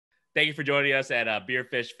Thank you for joining us at Beer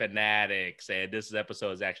Fish Fanatics. And this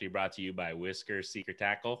episode is actually brought to you by Whisker Seeker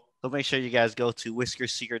Tackle. So make sure you guys go to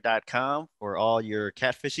whiskerseeker.com for all your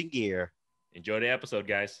catfishing gear. Enjoy the episode,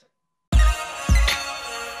 guys. All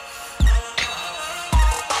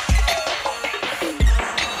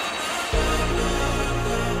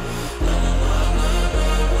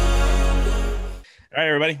right,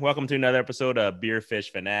 everybody. Welcome to another episode of Beer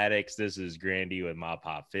Fish Fanatics. This is Grandy with Ma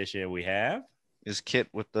Pop Fishing. We have Is Kit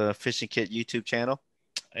with the Fishing Kit YouTube channel.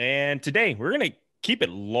 And today we're going to keep it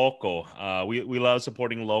local. We love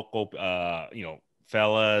supporting local,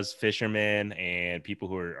 fellas, fishermen, and people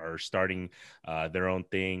who are starting their own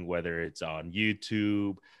thing, whether it's on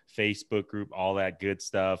YouTube, Facebook group, all that good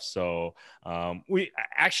stuff. So I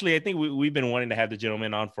think we've been wanting to have the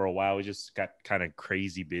gentleman on for a while. We just got kind of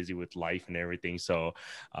crazy busy with life and everything. So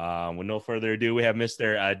with no further ado, we have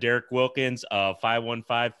Mr. Derek Wilkins of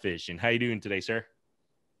 515 Fishing. How you doing today, sir?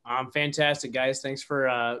 I'm fantastic, guys. Thanks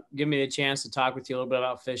for giving me the chance to talk with you a little bit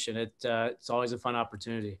about fishing. It's always a fun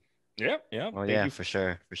opportunity. Yeah. Oh, yeah, for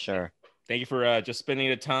sure. Thank you for just spending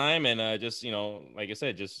the time and like I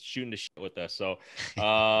said, just shooting the shit with us. So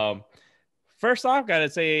first off, gotta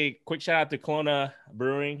say quick shout out to Kalona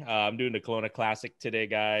Brewing. I'm doing the Kalona Classic today,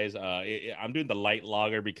 guys. I'm doing the light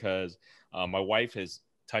lager because my wife has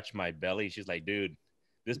touched my belly. She's like, dude,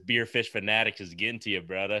 this Beer Fish Fanatics is getting to you,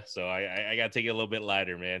 brother. So I gotta take it a little bit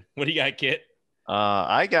lighter, man. What do you got, Kit?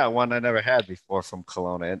 I got one I never had before from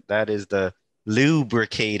Kalona. That is the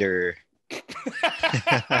Lubricator.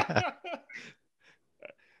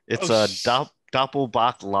 It's a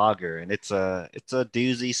Doppelbock lager, and it's a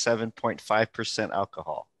doozy 7.5%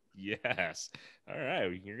 alcohol. Yes. All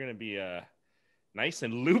right. You're gonna be nice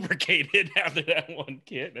and lubricated after that one,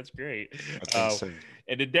 Kit. That's great.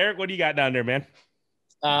 And then Derek, what do you got down there, man?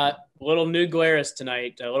 A little New Glarus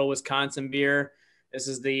tonight, a little Wisconsin beer. This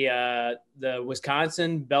is the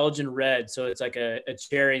Wisconsin Belgian Red. So it's like a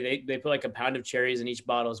cherry. They put like a pound of cherries in each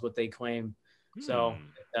bottle is what they claim. So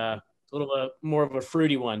it's a little more of a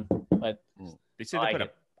fruity one. But they say they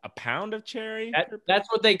put a pound of cherry. That's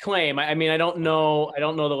what they claim. I mean, I don't know the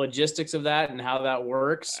logistics of that and how that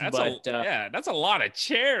works. That's a lot of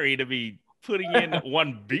cherry to be putting in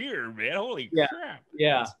one beer, man. Holy crap.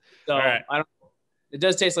 Yeah. So right. It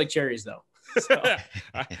does taste like cherries though. So.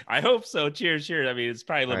 I hope so. Cheers. I mean, it's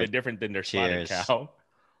probably a little bit different than their spotted cow.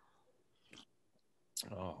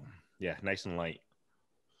 Oh, yeah, nice and light.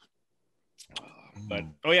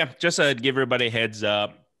 But just to give everybody a heads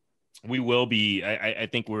up, we will be. I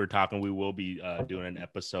think we were talking. We will be doing an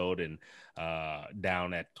episode and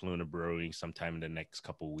down at Kalona Brewing sometime in the next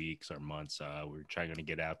couple weeks or months. We're trying to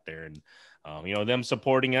get out there and them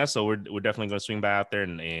supporting us. So we're definitely going to swing by out there.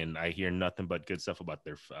 And I hear nothing but good stuff about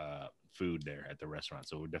their food there at the restaurant.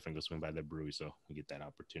 So we're definitely going to swing by the brewery. So we get that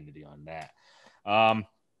opportunity on that.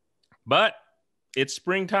 But it's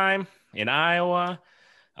springtime in Iowa.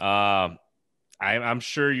 I'm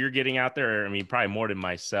sure you're getting out there. I mean, probably more than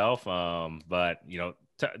myself. But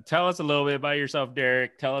tell us a little bit about yourself,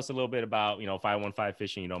 Derek. Tell us a little bit about 515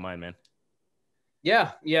 Fishing. You don't mind, man?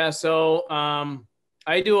 Yeah. So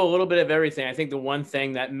I do a little bit of everything. I think the one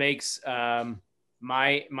thing that makes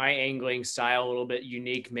my angling style a little bit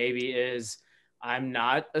unique maybe is I'm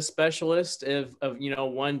not a specialist of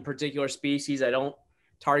one particular species. I don't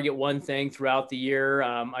target one thing throughout the year.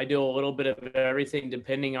 I do a little bit of everything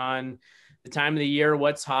depending on the time of the year,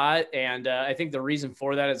 what's hot. And I think the reason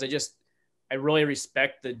for that is I really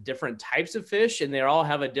respect the different types of fish, and they all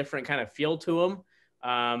have a different kind of feel to them.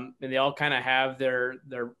 And they all kind of have their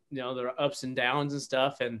ups and downs and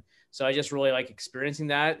stuff. And so I just really like experiencing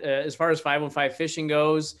that. As far as 515 Fishing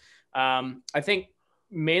goes, I think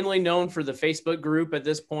mainly known for the Facebook group at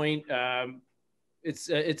this point.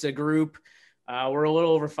 It's a group. We're a little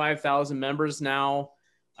over 5,000 members now.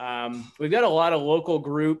 We've got a lot of local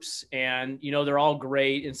groups, and they're all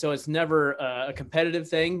great, and so it's never a competitive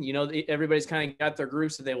thing. Everybody's kind of got their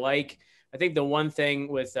groups that they like. I think the one thing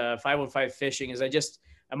with 515 Fishing is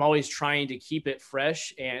I'm always trying to keep it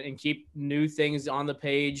fresh and keep new things on the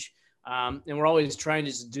page, and we're always trying to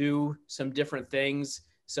just do some different things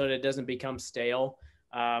so that it doesn't become stale.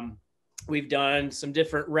 We've done some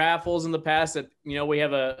different raffles in the past that we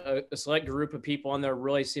have a select group of people on there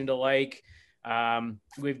really seem to like.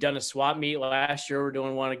 We've done a swap meet last year. We're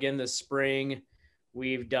doing one again this spring.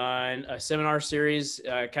 We've done a seminar series,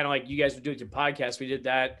 kind of like you guys would do with your podcast. We did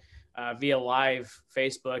that via live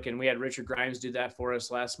Facebook, and we had Richard Grimes do that for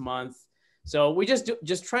us last month. So we just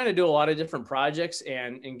trying to do a lot of different projects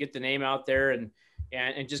and get the name out there and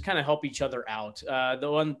just kind of help each other out.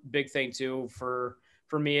 The one big thing too for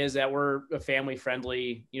me is that we're a family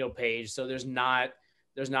friendly, page. So there's not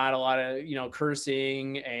there's not a lot of,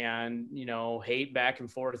 cursing and, hate back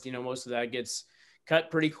and forth. Most of that gets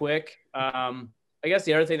cut pretty quick. I guess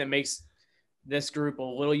the other thing that makes this group a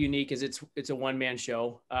little unique is it's a one-man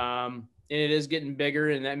show. And it is getting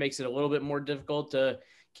bigger, and that makes it a little bit more difficult to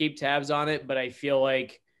keep tabs on it. But I feel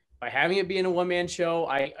like by having it being a one-man show,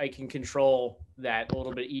 I can control that a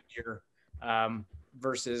little bit easier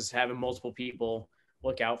versus having multiple people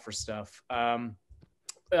look out for stuff. I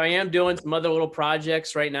am doing some other little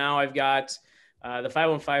projects right now. I've got the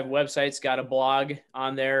 515 website's got a blog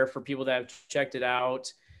on there for people that have checked it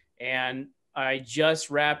out. And I just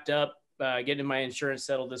wrapped up getting my insurance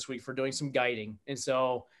settled this week for doing some guiding. And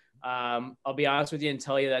so I'll be honest with you and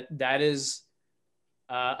tell you that is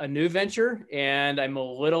a new venture, and I'm a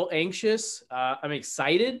little anxious. I'm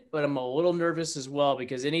excited, but I'm a little nervous as well,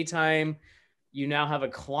 because anytime you now have a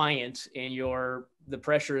client and the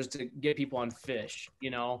pressure is to get people on fish,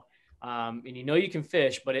 and you can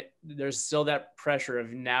fish, but there's still that pressure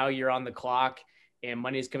of now you're on the clock and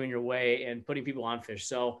money is coming your way and putting people on fish.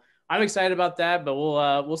 So I'm excited about that, but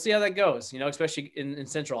we'll see how that goes, especially in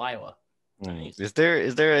central Iowa. Nice. Is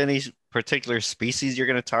there any particular species you're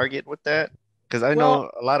going to target with that? Because I know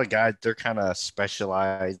a lot of guys, they're kind of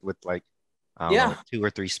specialized with like 2 or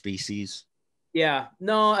 3 species. Yeah,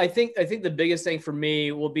 no, I think the biggest thing for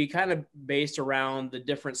me will be kind of based around the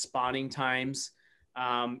different spawning times.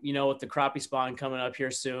 With the crappie spawn coming up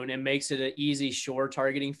here soon, it makes it an easy shore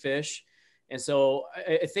targeting fish. And so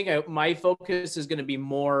I think my focus is going to be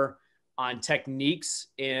more on techniques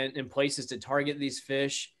and places to target these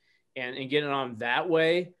fish and get it on that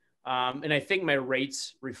way. And I think my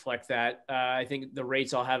rates reflect that. I think the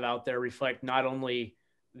rates I'll have out there reflect not only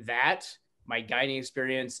that, my guiding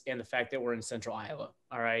experience, and the fact that we're in central Iowa.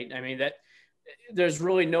 All right. I mean, that there's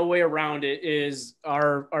really no way around it. Is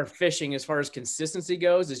our fishing, as far as consistency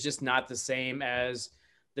goes, is just not the same as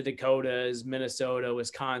the Dakotas, Minnesota,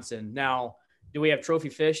 Wisconsin. Now, do we have trophy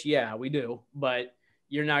fish? Yeah, we do. But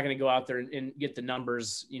you're not going to go out there and get the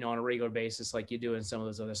numbers, on a regular basis like you do in some of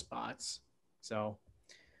those other spots. So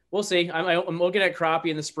we'll see. I'm looking at crappie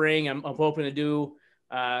in the spring. I'm hoping to do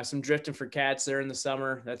some drifting for cats there in the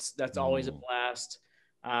summer. That's always a blast.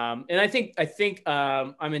 And I think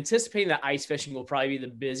I'm anticipating that ice fishing will probably be the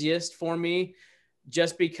busiest for me,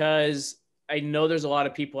 just because I know there's a lot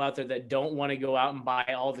of people out there that don't want to go out and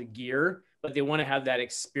buy all the gear, but they want to have that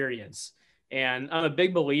experience. And I'm a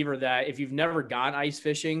big believer that if you've never gone ice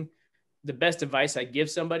fishing, the best advice I give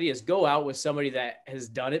somebody is go out with somebody that has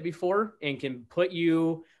done it before and can put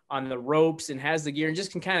you on the ropes and has the gear and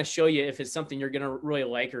just can kind of show you if it's something you're going to really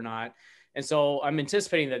like or not. And so I'm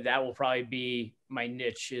anticipating that will probably be my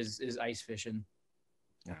niche is ice fishing.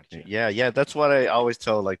 Gotcha. Yeah. That's what I always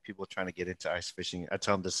tell like people trying to get into ice fishing. I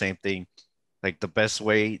tell them the same thing. Like the best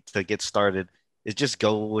way to get started is just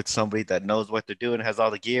go with somebody that knows what they're doing, has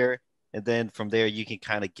all the gear. And then from there, you can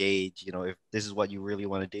kind of gauge, if this is what you really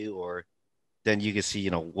want to do, or then you can see,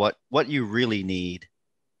 what you really need.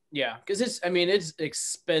 Yeah, because it's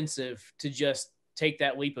expensive to just take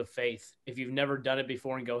that leap of faith if you've never done it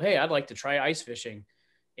before and go, hey, I'd like to try ice fishing,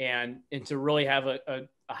 and to really have a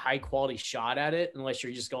high quality shot at it, unless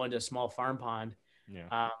you're just going to a small farm pond.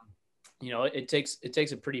 Yeah. It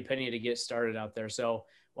takes a pretty penny to get started out there. So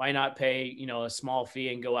why not pay, a small fee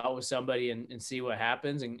and go out with somebody and see what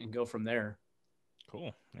happens and go from there.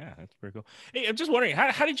 Cool. Yeah, that's pretty cool. Hey, I'm just wondering,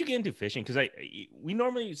 how did you get into fishing? Because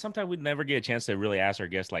sometimes we never get a chance to really ask our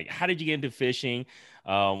guests, like, how did you get into fishing?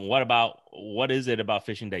 What is it about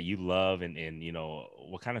fishing that you love? And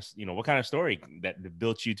what kind of story that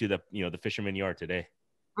built you to the fisherman you are today?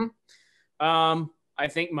 I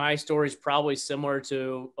think my story is probably similar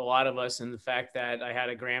to a lot of us in the fact that I had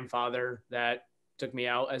a grandfather that took me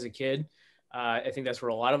out as a kid. I think that's where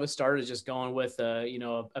a lot of us started, just going with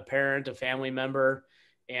a parent, a family member,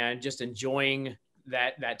 and just enjoying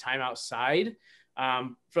that time outside.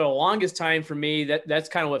 For the longest time for me, that's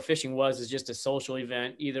kind of what fishing was, is just a social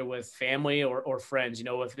event, either with family or friends.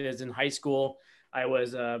 If it was in high school, I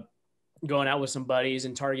was going out with some buddies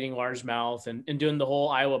and targeting largemouth and doing the whole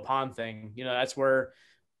Iowa pond thing. That's where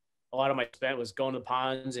a lot of my spent was going to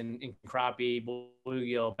ponds and crappie,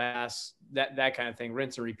 bluegill, bass, that kind of thing,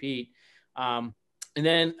 rinse and repeat. And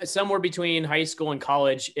then somewhere between high school and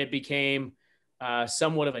college, it became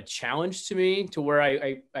somewhat of a challenge to me, to where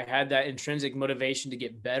I had that intrinsic motivation to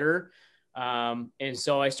get better. And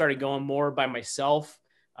so I started going more by myself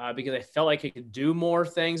because I felt like I could do more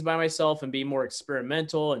things by myself and be more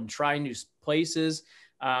experimental and try new places.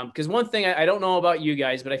 Because one thing I don't know about you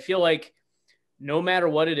guys, but I feel like no matter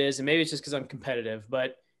what it is, and maybe it's just because I'm competitive,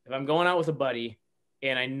 but if I'm going out with a buddy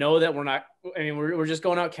and I know that we're just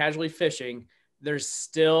going out casually fishing, there's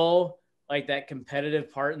still like that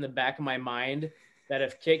competitive part in the back of my mind that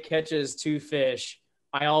if Kit catches 2 fish,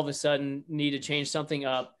 I all of a sudden need to change something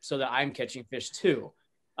up so that I'm catching fish too.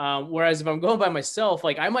 Whereas if I'm going by myself,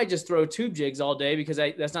 like I might just throw tube jigs all day because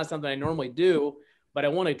that's not something I normally do, but I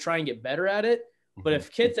want to try and get better at it. But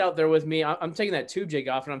if Kit's out there with me, I'm taking that tube jig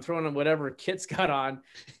off and I'm throwing on whatever Kit's got on,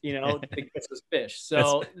 to catch those fish.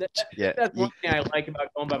 So that's one thing I like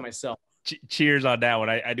about going by myself. Cheers on that one.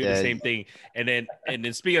 I do the same thing. And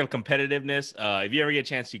then speaking of competitiveness, if you ever get a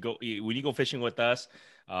chance when you go fishing with us,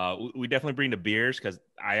 we definitely bring the beers because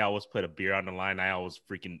I always put a beer on the line. I always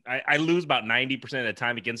I lose about 90% of the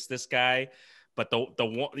time against this guy. But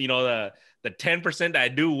the 10% that I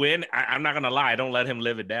do win, I'm not gonna lie, I don't let him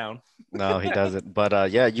live it down. No, he doesn't.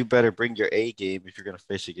 But you better bring your A game if you're gonna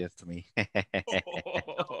fish against me. I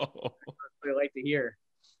like to hear.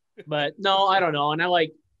 But no, I don't know. And I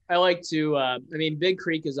like to Big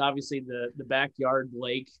Creek is obviously the backyard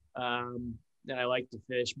lake that I like to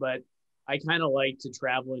fish, but I kind of like to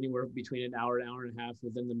travel anywhere between an hour and a half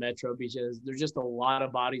within the metro because there's just a lot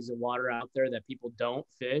of bodies of water out there that people don't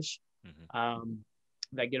fish.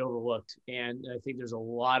 That get overlooked, and I think there's a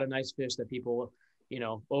lot of nice fish that people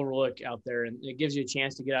overlook out there, and it gives you a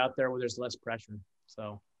chance to get out there where there's less pressure.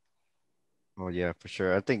 So yeah, for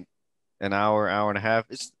sure. I think an hour and a half,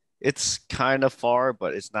 it's kind of far,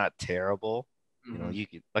 but it's not terrible. You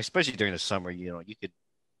could, especially during the summer, you could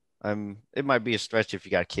it might be a stretch if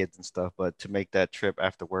you got kids and stuff, but to make that trip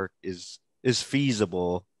after work is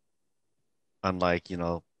feasible. Unlike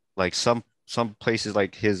like some places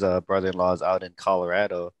like his brother-in-law's out in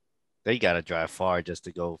Colorado, they got to drive far just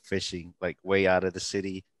to go fishing, like way out of the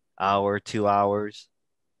city, 2 hours.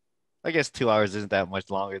 I guess 2 hours isn't that much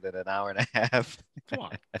longer than an hour and a half. Come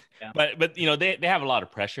on. Yeah. But they have a lot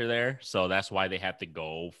of pressure there, so that's why they have to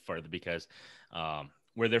go further because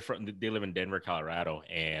where they're from, they live in Denver, Colorado,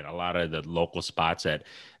 and a lot of the local spots that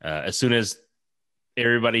as soon as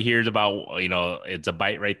everybody hears about, it's a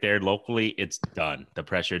bite right there locally, it's done. The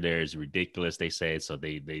pressure there is ridiculous, they say. So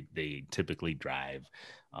they typically drive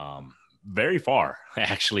very far.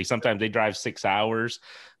 Actually, sometimes they drive 6 hours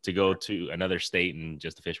to go to another state and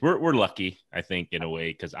just to fish. We're lucky, I think, in a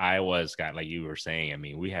way, because Iowa's got, like you were saying,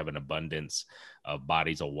 we have an abundance of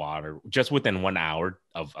bodies of water just within 1 hour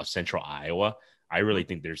of central Iowa. I really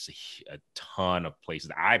think there's a ton of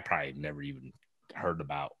places I probably never even heard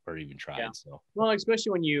about or even tried. Yeah. So well,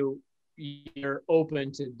 especially when you're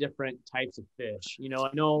open to different types of fish. I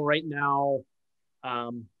know right now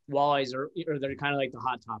walleyes they're kind of like the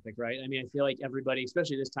hot topic, right? I feel like everybody,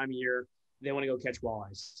 especially this time of year, they want to go catch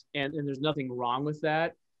walleyes, and there's nothing wrong with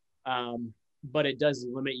that, but it does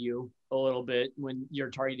limit you a little bit when you're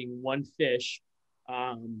targeting one fish,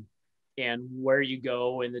 and where you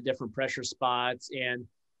go and the different pressure spots. And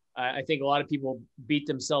I think a lot of people beat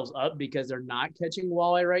themselves up because they're not catching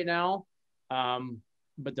walleye right now.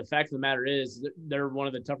 But the fact of the matter is they're one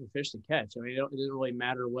of the tougher fish to catch. it doesn't really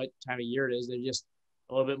matter what time of year it is. They're just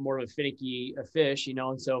a little bit more of a finicky fish,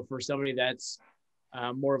 And so for somebody that's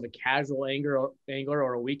more of a casual angler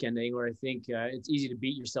or a weekend angler, I think it's easy to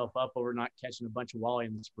beat yourself up over not catching a bunch of walleye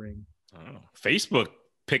in the spring. I don't know. Facebook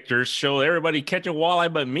pictures show everybody catching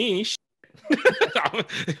walleye but me. I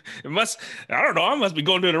must be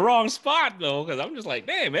going to the wrong spot though, because I'm just like,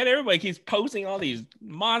 damn, man, everybody keeps posting all these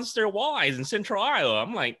monster walleyes in central Iowa.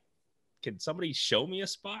 I'm like, can somebody show me a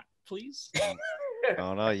spot, please? I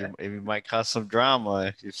don't know. You might cause some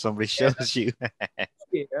drama if somebody shows you.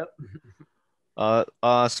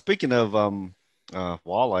 Speaking of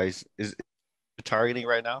walleyes, is targeting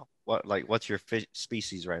right now? What's your fish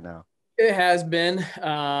species right now? It has been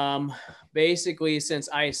basically since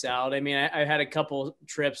ice out. I've had a couple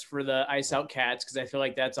trips for the ice out cats because I feel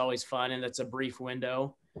like that's always fun and that's a brief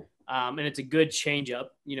window. And it's a good change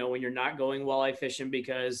up, when you're not going walleye fishing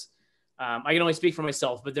because I can only speak for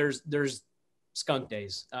myself, but there's skunk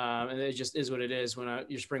days. And it just is what it is when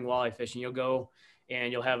you're spring walleye fishing. You'll go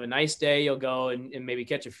and you'll have a nice day. You'll go and maybe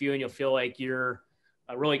catch a few and you'll feel like you're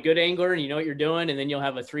a really good angler and you know what you're doing. And then you'll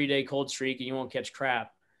have a 3-day cold streak and you won't catch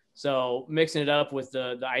crap. So mixing it up with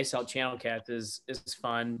the ice out channel cat is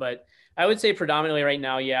fun, but I would say predominantly right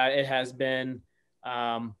now, yeah, it has been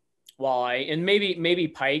walleye and maybe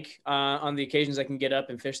pike on the occasions I can get up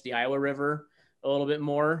and fish the Iowa River a little bit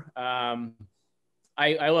more.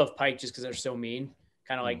 I love pike just because they're so mean,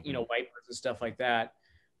 kind of like whitebirds and stuff like that.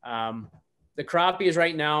 The crappies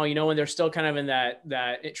right now, when they're still kind of in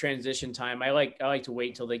that transition time, I like to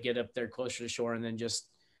wait till they get up there closer to shore and then just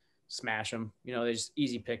smash them. They're just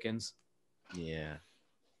easy pickings. Yeah.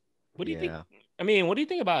 What do you think? What do you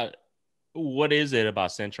think about what is it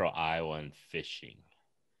about central Iowa and fishing?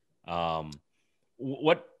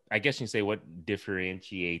 what I guess you say what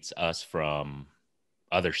differentiates us from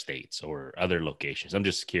other states or other locations? I'm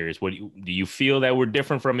just curious. What do you feel that we're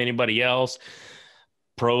different from anybody else?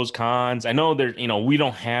 Pros, cons. I know there, we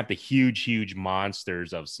don't have the huge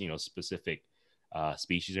monsters of, specific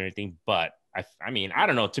species or anything, but I mean, I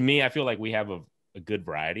don't know. To me, I feel like we have a good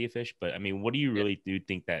variety of fish, but I mean, what do you really do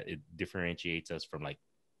think that it differentiates us from, like,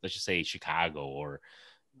 let's just say Chicago or,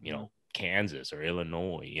 Kansas or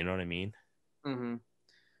Illinois, you know what I mean?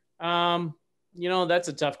 That's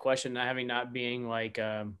a tough question, having not being like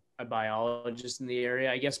a biologist in the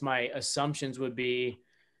area. I guess my assumptions would be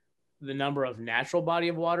the number of natural bodies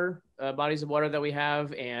of water that we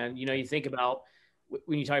have. And, you think about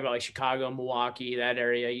when you talk about like Chicago, Milwaukee, that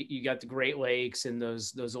area, you got the Great Lakes and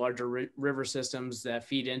those larger river systems that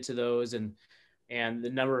feed into those, and the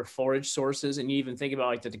number of forage sources. And you even think about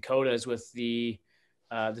like the Dakotas with the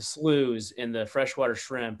sloughs and the freshwater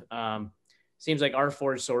shrimp. Seems like our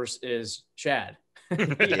forage source is shad.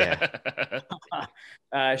 Yeah.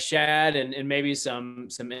 Shad and maybe some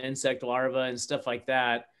insect larvae and stuff like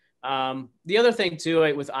that. The other thing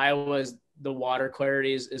too, with Iowa, is the water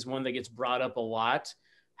clarity is one that gets brought up a lot.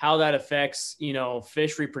 How that affects,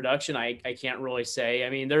 fish reproduction, I can't really say. I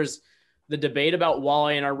mean, there's the debate about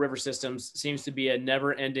walleye in our river systems seems to be a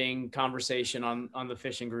never ending conversation on the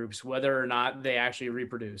fishing groups, whether or not they actually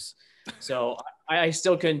reproduce. So I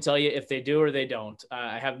still couldn't tell you if they do or they don't.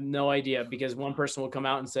 I have no idea, because one person will come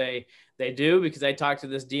out and say they do because I talked to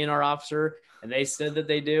this DNR officer and they said that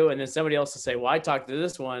they do. And then somebody else will say, well, I talked to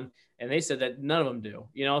this one and they said that none of them do,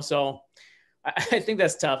 so I think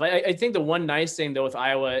that's tough. I think the one nice thing though with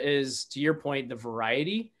Iowa is, to your point, the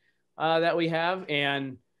variety that we have.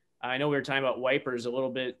 And I know we were talking about wipers a little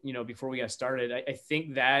bit, before we got started. I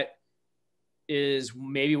think that is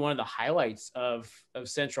maybe one of the highlights of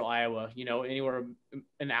central Iowa, anywhere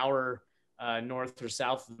an hour north or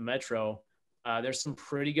south of the metro. There's some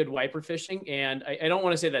pretty good wiper fishing. And I don't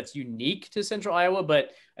want to say that's unique to central Iowa,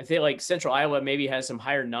 but I feel like central Iowa maybe has some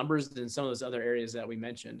higher numbers than some of those other areas that we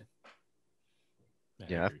mentioned.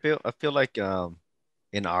 Yeah, I feel like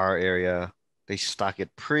in our area they stock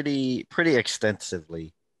it pretty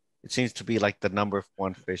extensively. It seems to be like the number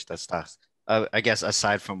one fish that stocks. I guess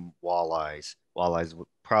aside from walleyes would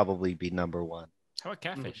probably be number one. How about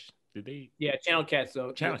catfish? Did they? Yeah, channel cats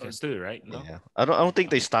though. Channel cats too, right? No? Yeah, I don't think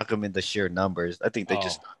they stock them in the sheer numbers. I think they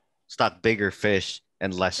just stock bigger fish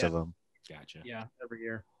and less of them. Gotcha. Yeah, every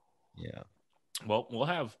year. Yeah. Well, we'll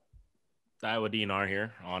have the Iowa DNR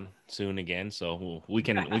here on soon again, so we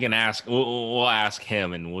can ask. We'll ask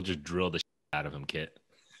him, and we'll just drill the shit out of him, Kit.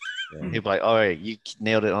 Yeah. He'll be like, "All right, you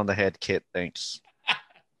nailed it on the head, Kit. Thanks."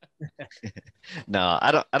 No,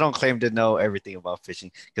 I don't claim to know everything about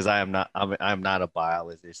fishing, because I'm not a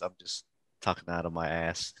biologist. I'm just talking out of my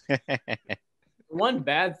ass. One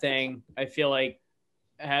bad thing, I feel like,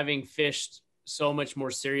 having fished so much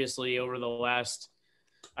more seriously over the last,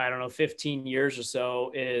 15 years or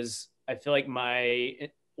so, is I feel like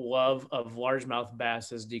my love of largemouth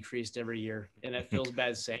bass has decreased every year. And it feels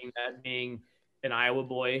bad saying that, being an Iowa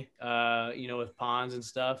boy, with ponds and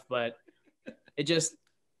stuff, but it's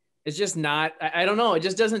just not, I don't know. It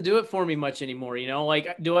just doesn't do it for me much anymore.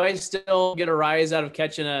 Like, do I still get a rise out of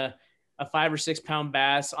catching a 5 or 6 pound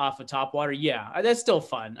bass off of topwater? Yeah, that's still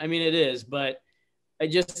fun. I mean, it is, but it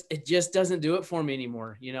just doesn't do it for me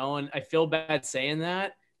anymore, and I feel bad saying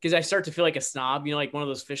that, because I start to feel like a snob, like one of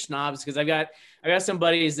those fish snobs, because I've got some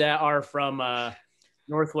buddies that are from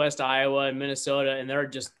Northwest Iowa and Minnesota, and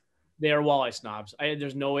they are walleye snobs.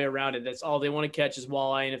 There's no way around it. That's all they want to catch is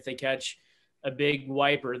walleye. And if they catch a big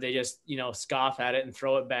wiper, they just, scoff at it and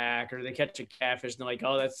throw it back, or they catch a catfish and they're like,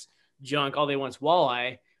 oh, that's junk. All they want is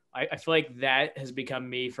walleye. I feel like that has become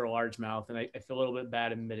me for largemouth, and I feel a little bit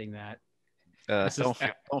bad admitting that.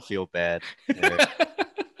 Don't feel bad.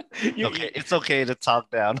 Okay, it's okay to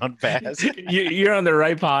talk down on bass. You're on the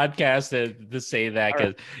right podcast to say that,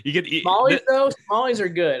 because you get smallies though. Smallies are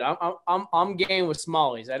good. I'm game with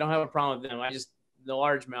smallies. I don't have a problem with them. The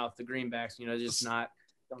largemouth, the greenbacks, just not.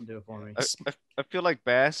 Don't do it for me. I feel like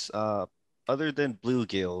bass, other than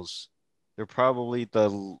bluegills, they're probably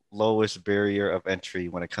the lowest barrier of entry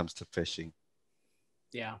when it comes to fishing.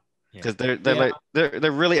 Yeah, because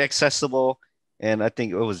they're really accessible, and I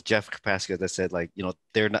think it was Jeff Capaska that said, like,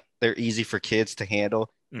 they're easy for kids to handle,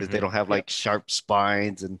 because they don't have like sharp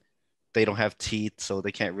spines, and they don't have teeth, so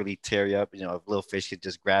they can't really tear you up. If little fish can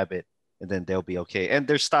just grab it, and then they'll be okay. And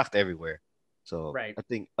they're stocked everywhere. So I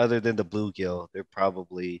think other than the bluegill, they're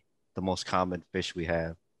probably the most common fish we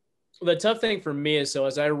have. Well, the tough thing for me is,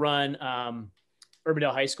 as I run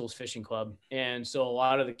Urbandale High School's fishing club, and so a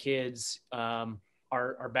lot of the kids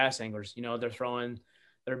are bass anglers. You know, they're throwing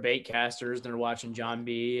their bait casters, they're watching John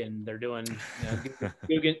B, and they're doing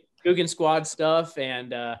Guggen squad stuff.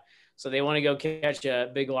 And so they want to go catch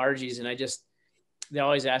big largies. And they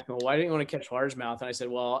always ask me, well, why don't you want to catch largemouth? And I said,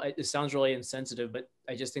 well, it sounds really insensitive, but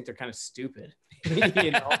I just think they're kind of stupid.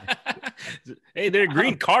 You know? Hey, they're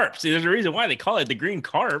green carp. See, there's a reason why they call it the green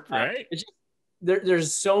carp, right?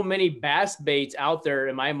 There's so many bass baits out there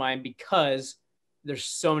in my mind because there's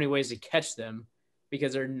so many ways to catch them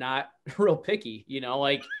because they're not real picky. You know,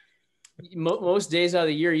 like most days out of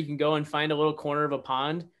the year, you can go and find a little corner of a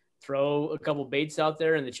pond, throw a couple baits out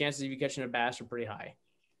there, and the chances of you catching a bass are pretty high.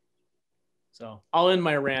 So I'll end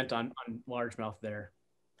my rant on largemouth there.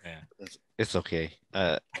 Yeah, it's okay.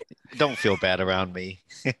 Don't feel bad around me.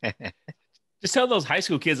 Just tell those high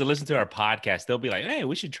school kids that listen to our podcast, they'll be like, hey,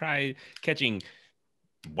 we should try catching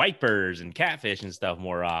whitebirds and catfish and stuff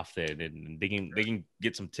more often. And they can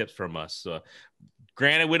get some tips from us. So,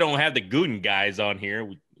 granted, we don't have the Gooden guys on here.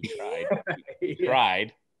 We tried.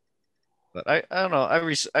 Tried. But I don't know.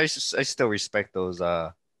 I still respect those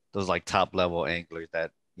like top level anglers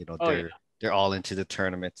that, you know, they're all into the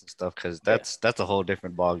tournaments and stuff, because that's a whole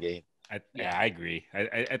different ball game. I agree.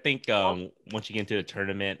 I think once you get into the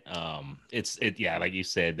tournament, it's like you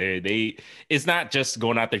said, it's not just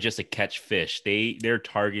going out there just to catch fish. They're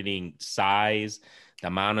targeting size, the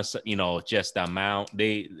amount of, you know, just the amount.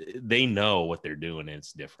 They know what they're doing, and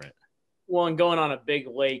it's different. Well, and going on a big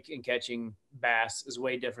lake and catching bass is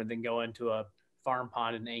way different than going to a farm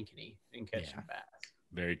pond in Ankeny and catching bass.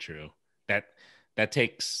 Very true. That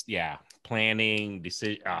takes planning,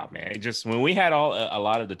 decision. Oh man, just when we had a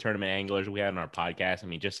lot of the tournament anglers we had on our podcast, I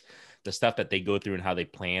mean, just the stuff that they go through and how they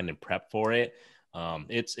plan and prep for it,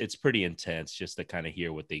 it's pretty intense just to kind of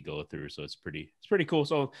hear what they go through. So it's pretty cool.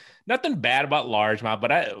 So nothing bad about largemouth,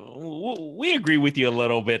 but we agree with you a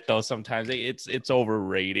little bit though. Sometimes it's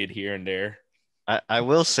overrated here and there. I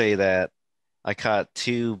will say that I caught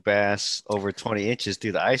 2 bass over 20 inches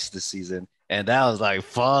through the ice this season, and that was like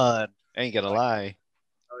fun. I ain't gonna lie.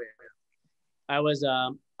 Oh yeah. I was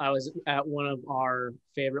at one of our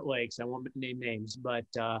favorite lakes. I won't name names, but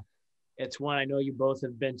it's one I know you both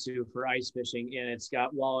have been to for ice fishing, and it's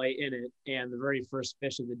got walleye in it. And the very first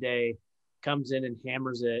fish of the day comes in and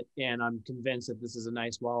hammers it, and I'm convinced that this is a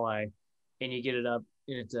nice walleye. And you get it up,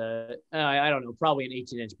 and it's I don't know, probably an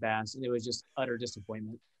 18-inch bass, and it was just utter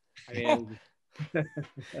disappointment. I mean,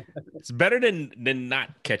 it's better than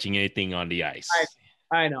not catching anything on the ice.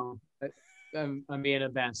 I know. I'm being a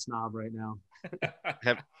bass snob right now.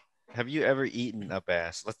 Have you ever eaten a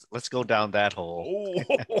bass? Let's go down that hole.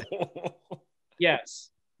 Yes,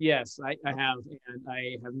 I have, and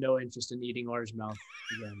I have no interest in eating largemouth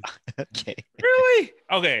again. Okay. Really?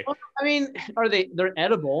 Okay. Well, I mean, they're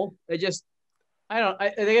edible. I guess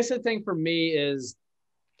the thing for me is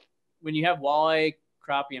when you have walleye,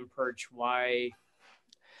 crappie, and perch, why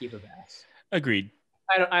keep a bass? Agreed.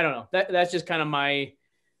 I don't know. That's just kind of my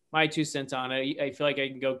 2 cents on it. I feel like I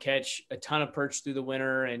can go catch a ton of perch through the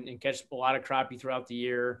winter and catch a lot of crappie throughout the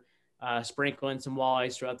year, sprinkle in some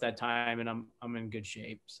walleyes throughout that time, and I'm in good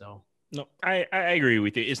shape. So no, I agree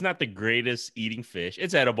with you. It's not the greatest eating fish.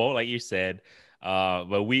 It's edible, like you said.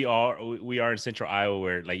 But we are in central Iowa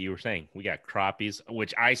where, like you were saying, we got crappies,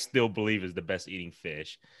 which I still believe is the best eating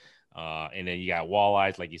fish. And then you got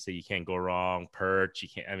walleyes, like you said, you can't go wrong. Perch, you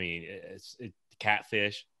can't. I mean, it's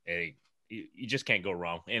catfish. You just can't go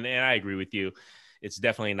wrong. And I agree with you. It's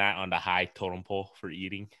definitely not on the high totem pole for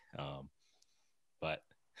eating. But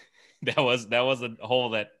that was a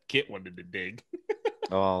hole that Kit wanted to dig.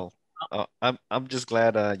 I'm just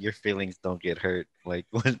glad your feelings don't get hurt. Like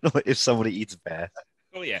if somebody eats bass.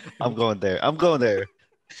 Oh yeah. I'm going there.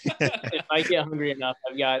 If I get hungry enough,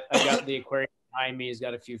 I've got the aquarium behind me. Has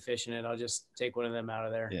got a few fish in it. I'll just take one of them out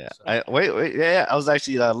of there. Yeah. So. Wait. Yeah. I was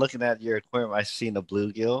actually looking at your aquarium. I seen a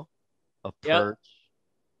bluegill, a perch,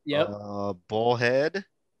 bullhead.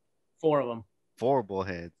 4 of them. 4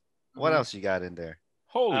 bullheads. What else you got in there?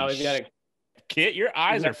 Holy shit. Kit, your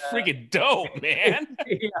eyes are freaking dope, man.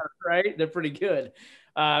 Yeah, right. They're pretty good.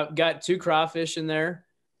 Got 2 crawfish in there,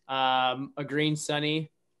 a green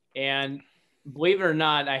sunny, and believe it or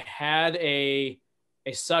not, I had a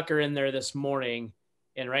sucker in there this morning,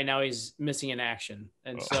 and right now he's missing in action,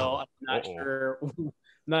 and so I'm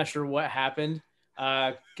not sure what happened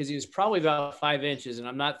because he was probably about 5 inches, and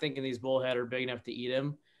I'm not thinking these bullhead are big enough to eat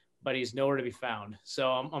him, but he's nowhere to be found. So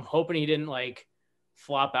I'm hoping he didn't like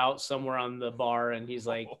flop out somewhere on the bar, and he's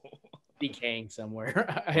like decaying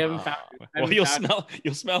somewhere. I haven't found it. Well,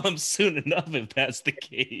 you'll smell them soon enough if that's the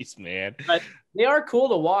case, man. But they are cool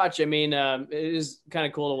to watch. I mean, it is kind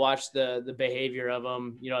of cool to watch the behavior of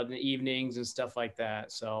them, you know, in the evenings and stuff like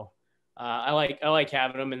that. So I like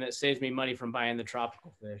having them, and it saves me money from buying the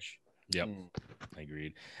tropical fish. Yep.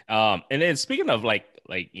 Agreed. And then speaking of like,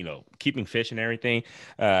 you know, keeping fish and everything,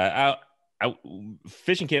 I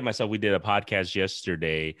Fishing Kid and myself, we did a podcast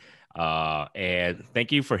yesterday. And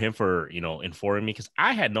thank you for him for, you know, informing me, because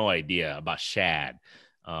I had no idea about shad.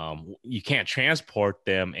 You can't transport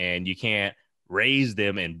them and you can't raise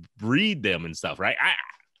them and breed them and stuff, right?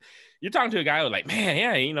 You're talking to a guy who's like, man,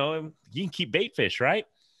 yeah, you know, you can keep bait fish, right?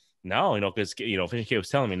 No, you know, because, you know, Fishing Kid was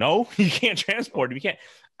telling me, no, you can't transport them. You can't.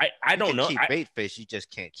 I don't know. Keep bait fish, you just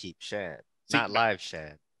can't keep shad. Not live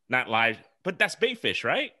shad. Not live, but that's bait fish,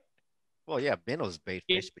 right? Well, yeah, minnows bait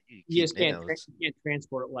fish, but you just can't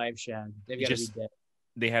transport live shad. They've got to be dead.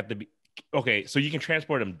 They have to be okay. So you can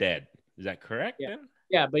transport them dead. Is that correct? Yeah. Then?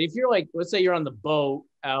 Yeah, but if you're like, let's say you're on the boat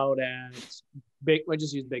out at let's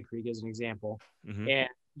just use Big Creek as an example, and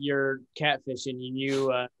you're catfishing and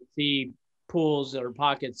you see pools or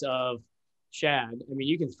pockets of shad. I mean,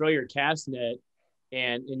 you can throw your cast net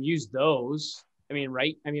and use those. I mean,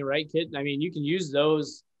 right, kid? I mean, you can use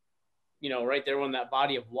those, you know, right there on that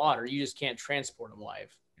body of water. You just can't transport them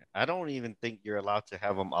live. I don't even think you're allowed to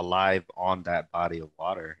have them alive on that body of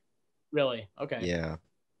water. Really? Okay. Yeah.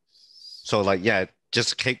 So, like, yeah,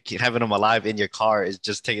 just having them alive in your car is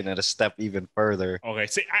just taking it a step even further. Okay.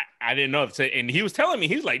 See, I didn't know. And he was telling me,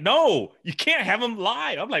 he's like, no, you can't have them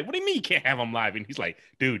live. I'm like, what do you mean you can't have them live? And he's like,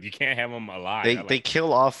 dude, you can't have them alive. They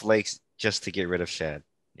kill off lakes just to get rid of shad.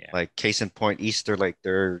 Yeah. Like, case in point, Easter Lake,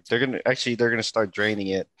 they're gonna start draining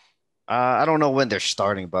it. I don't know when they're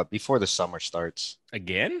starting, but before the summer starts.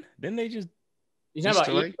 Again? Didn't they just? You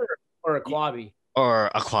talking about Easter or Aquabi?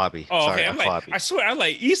 Or Aquabi. Oh, sorry, okay. I'm Aquabi. like, I swear, I'm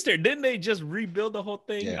like, Easter, didn't they just rebuild the whole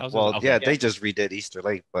thing? Yeah. Okay. They just redid Easter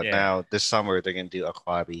Lake, but now this summer they're gonna do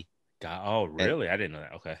Aquabi. Oh, really? I didn't know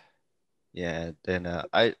that. Okay. Yeah. Then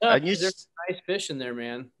there's some nice fish in there,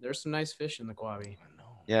 man. There's some nice fish in the Aquabi.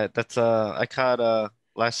 Yeah, that's I caught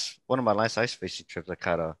one of my last ice fishing trips. I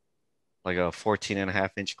caught a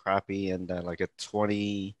 14.5-inch crappie and like a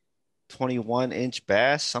 21-inch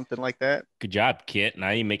bass, something like that. Good job, Kit.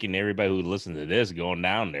 Now you're making everybody who listens to this going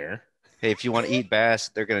down there. Hey, if you want to eat bass,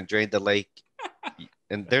 they're gonna drain the lake,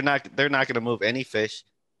 and they're not gonna move any fish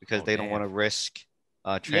because they don't want to risk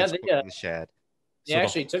transporting the shad. They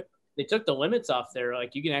took the limits off there.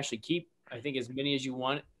 Like, you can actually keep, I think, as many as you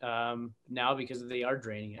want now because they are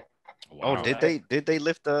draining it. Wow. Oh, did they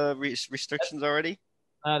lift the restrictions already?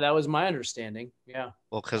 That was my understanding. Yeah.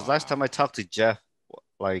 Well, because last time I talked to Jeff,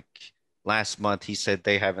 like last month, he said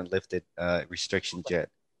they haven't lifted restrictions yet,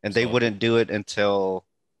 and they wouldn't do it until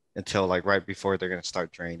like right before they're gonna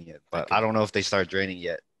start draining it. But I don't know if they start draining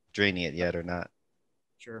it yet or not.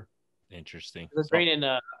 Sure. Interesting. They're draining,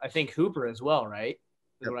 I think, Hooper as well, right?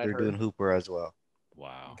 Yep, they're doing Hooper as well.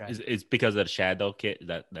 Wow. Okay. Is because of the shad though, Kit?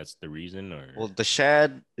 That's the reason, or? Well, the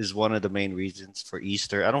shad is one of the main reasons for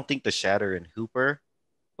Easter. I don't think the shad are in Hooper,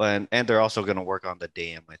 and they're also gonna work on the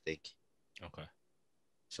dam, I think. Okay.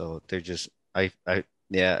 So they're just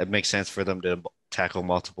it makes sense for them to tackle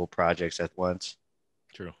multiple projects at once.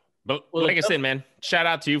 True. But like I said, man, shout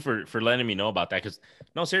out to you for letting me know about that. Because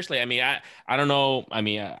no, seriously, I mean, I don't know. I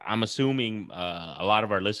mean, I'm assuming a lot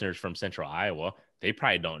of our listeners from Central Iowa, they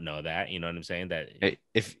probably don't know that. You know what I'm saying? That hey,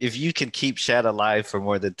 if you can keep shad alive for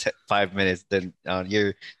more than 5 minutes, then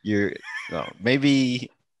you're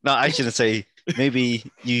maybe no, I shouldn't say maybe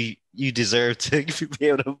you deserve to be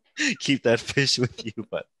able to keep that fish with you.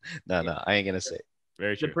 But no, I ain't gonna say it.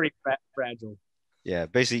 Very true. They're pretty fragile. Yeah,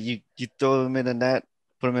 basically you throw them in a net,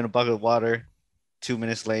 put them in a bucket of water. 2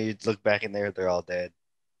 minutes later, you look back in there, they're all dead.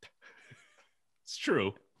 It's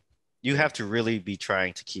true. You have to really be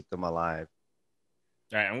trying to keep them alive.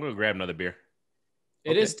 All right, I'm gonna grab another beer.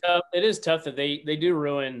 It is tough. It is tough that they do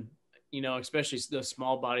ruin, you know, especially the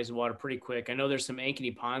small bodies of water pretty quick. I know there's some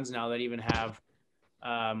ankeny ponds now that even have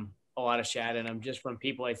a lot of shad in them, just from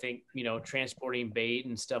people, I think, you know, transporting bait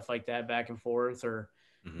and stuff like that back and forth, or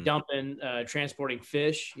dumping, transporting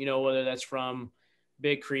fish, you know, whether that's from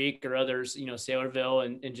Big Creek or others, you know, Saylorville,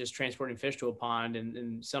 and just transporting fish to a pond,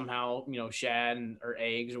 and somehow, you know, shad or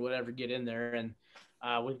eggs or whatever get in there. And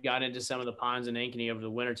we've gotten into some of the ponds in Ankeny over the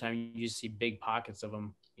wintertime. You just see big pockets of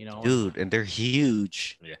them, you know. Dude, and they're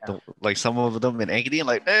huge. Yeah. Like some of them in Ankeny,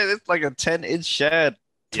 like, it's like a 10-inch shad,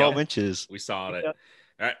 12 inches. We saw it.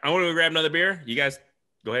 All right, I want to grab another beer. You guys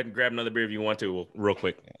go ahead and grab another beer if you want to, real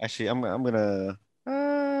quick. Actually, I'm gonna.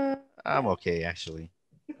 I'm okay, actually.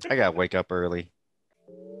 I gotta wake up early.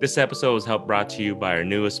 This episode was helped brought to you by our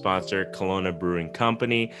newest sponsor, Kalona Brewing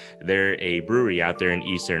Company. They're a brewery out there in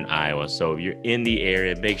Eastern Iowa. So if you're in the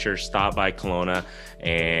area, make sure to stop by Kalona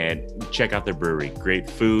and check out their brewery. Great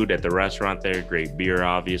food at the restaurant there, great beer,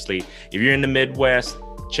 obviously. If you're in the Midwest,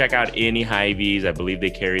 check out any Hy-Vees. I believe they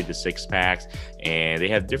carry the 6-packs, and they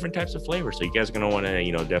have different types of flavors. So you guys are going to want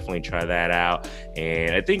to, definitely try that out.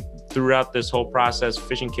 And I think throughout this whole process,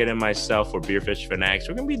 Fishing Kid and myself for Beer Fish Fanatics,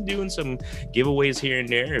 we're going to be doing some giveaways here and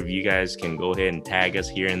there. If you guys can go ahead and tag us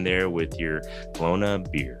here and there with your Kalona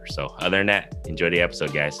beer. So other than that, enjoy the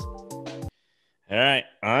episode, guys. All right.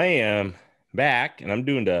 I am back, and I'm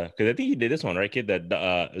doing because I think you did this one, right, kid?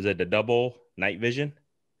 Is it the double night vision?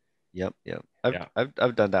 Yep.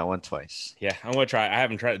 I've done that one twice. Yeah, I'm gonna try. I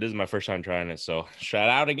haven't tried it. This is my first time trying it. So shout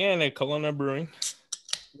out again at Kalona Brewing.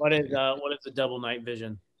 What is the double night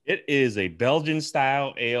vision? It is a Belgian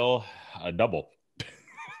style ale, a double.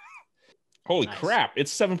 Holy crap!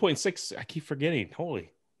 It's 7.6. I keep forgetting.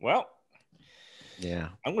 Well, yeah.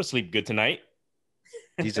 I'm gonna sleep good tonight.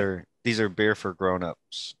 These are beer for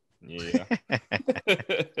grown-ups. Yeah.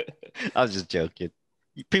 I was just joking.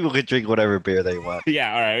 People can drink whatever beer they want.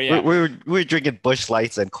 Yeah, all right. Yeah, we were drinking Busch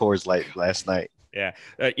Lights and Coors Light last night. Yeah,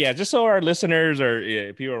 just so our listeners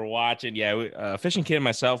or people are watching. Yeah, Fishing Kid and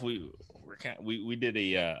myself, we did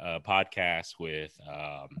a podcast with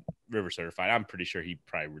River Certified. I'm pretty sure he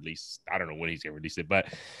probably released. I don't know when he's gonna release it,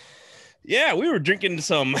 but yeah, we were drinking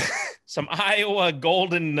some Iowa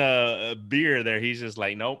Golden beer there. He's just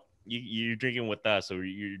like, nope. You're drinking with us, or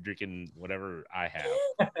you're drinking whatever I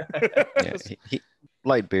have. Yeah,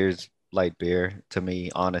 light beer to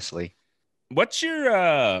me, honestly. What's your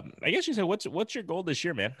I guess you said what's your goal this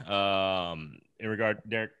year, man? In regard,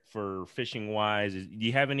 Derek, for fishing wise, do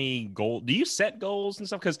you have any goal? Do you set goals and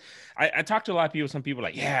stuff? Because I talked to a lot of people. Some people are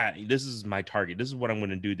like, yeah, this is my target. This is what I'm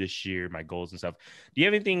going to do this year, my goals and stuff. Do you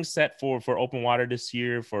have anything set for open water this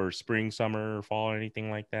year, for spring, summer, fall, or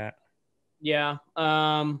anything like that? Yeah.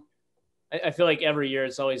 I feel like every year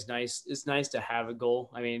it's always nice. It's nice to have a goal.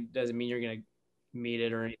 I mean, it doesn't mean you're going to meet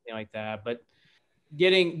it or anything like that, but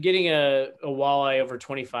getting a walleye over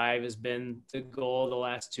 25 has been the goal the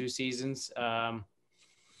last 2 seasons.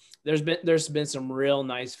 There's been some real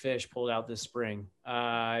nice fish pulled out this spring.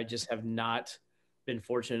 I just have not been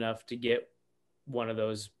fortunate enough to get one of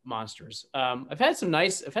those monsters. I've had some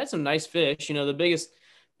nice fish. The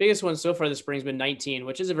biggest one so far this spring has been 19,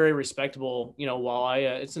 which is a very respectable,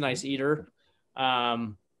 walleye. It's a nice eater.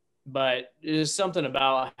 But there's something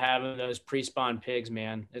about having those pre-spawn pigs,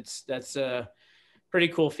 man. That's a pretty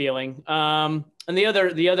cool feeling. And the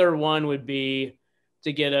other one would be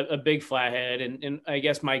to get a big flathead. And I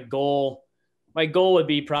guess my goal would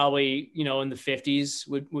be probably, in the 50s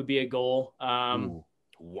would be a goal.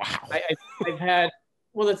 Wow. I've had,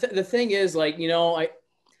 well, the thing is, like,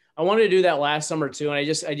 I wanted to do that last summer too. And I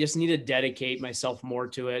just need to dedicate myself more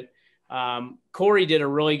to it. Corey did a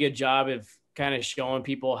really good job of kind of showing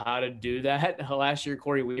people how to do that last year,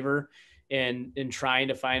 Corey Weaver, and trying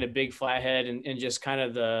to find a big flathead and just kind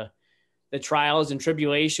of the trials and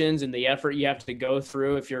tribulations and the effort you have to go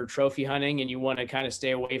through if you're trophy hunting and you want to kind of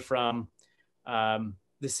stay away from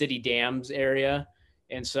the city dams area.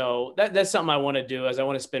 And so that's something I want to do, is I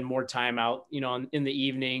want to spend more time out, in the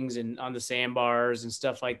evenings and on the sandbars and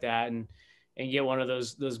stuff like that, and get one of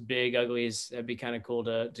those big uglies. That'd be kind of cool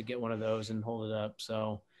to get one of those and hold it up.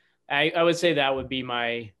 So I would say that would be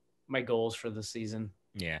my goals for the season.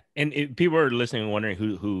 Yeah. And if people are listening and wondering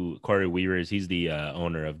who Corey Weaver is, he's the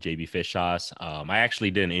owner of JB Fish Sauce. I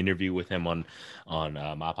actually did an interview with him on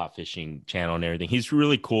My Pop Fishing channel and everything. He's a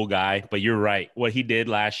really cool guy, but you're right. What he did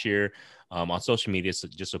last year on social media,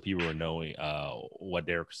 just so people were knowing what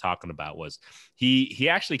Derek was talking about, was he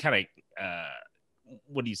actually kind of,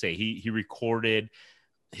 what do you say? He recorded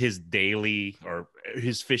his daily or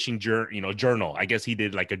his fishing journal. I guess he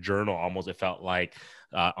did like a journal almost. It felt like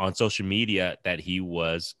on social media that he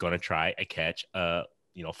was going to try a catch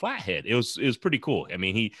flathead. It was pretty cool. I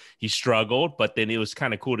mean, he struggled, but then it was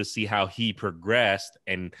kind of cool to see how he progressed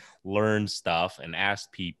and learned stuff and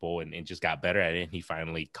asked people and just got better at it. And he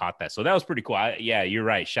finally caught that. So that was pretty cool. Yeah, you're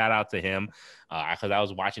right. Shout out to him. Cause I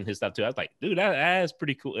was watching his stuff too. I was like, dude, that is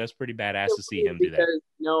pretty cool. That's pretty badass to see him do that.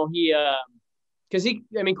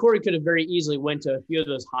 Corey could have very easily went to a few of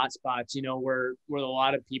those hot spots, where a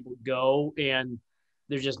lot of people go and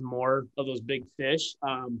there's just more of those big fish.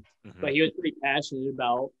 But he was pretty passionate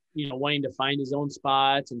about, wanting to find his own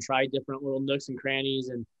spots and try different little nooks and crannies.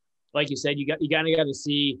 And like you said, you got to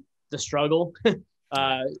see the struggle and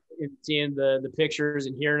seeing the pictures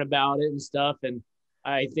and hearing about it and stuff. And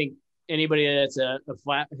I think anybody that's a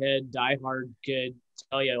flathead diehard could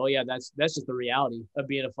tell you, oh yeah, that's just the reality of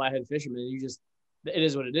being a flathead fisherman. It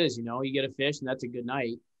is what it is. You get a fish and that's a good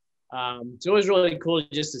night. So it was really cool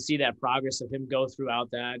just to see that progress of him go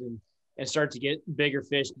throughout that and start to get bigger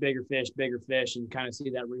fish, and kind of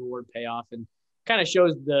see that reward pay off, and kind of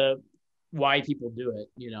shows why people do it,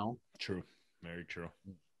 True. Very true.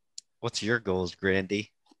 What's your goals,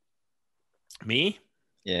 Grandy? Me?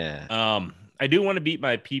 Yeah. I do want to beat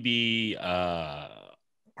my PB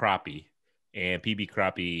crappie, and PB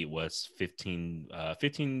crappie was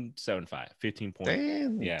 15.75, 15 point.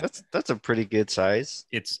 Damn, yeah, that's a pretty good size.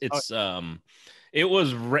 It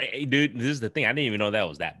was dude. This is the thing. I didn't even know that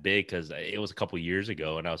was that big because it was a couple years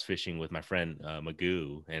ago, and I was fishing with my friend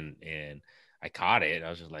Magoo, and I caught it. I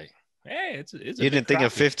was just like, hey, it's. You didn't think a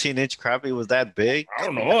 15-inch crappie was that big? I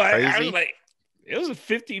don't know. I was like, it was a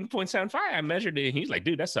 15.75. I measured it, and he's like,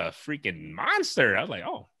 dude, that's a freaking monster. I was like,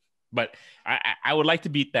 oh, but I would like to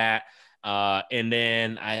beat that. And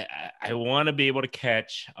then I want to be able to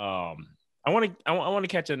catch. I want to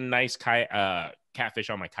catch a nice catfish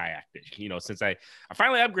on my kayak fish. Since I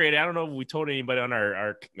finally upgraded. I don't know if we told anybody on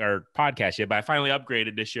our podcast yet, but I finally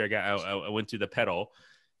upgraded this year. I went to the pedal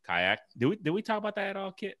kayak. Did we talk about that at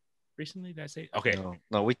all, Kit? Recently, did I say? Okay.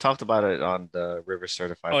 No, we talked about it on the River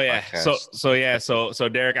Certified. Oh yeah. Podcast. So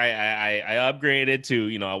Derek, I upgraded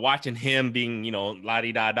to watching him being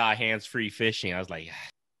la-di-da-da hands-free fishing. I was like,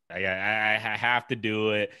 I have to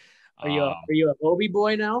do it. Are you a Hobie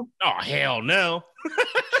boy now? Oh hell no.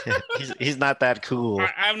 he's not that cool.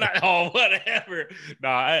 I'm not. Oh, whatever. No,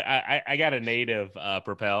 I got a native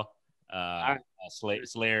Propel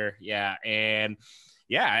Slayer. Yeah, and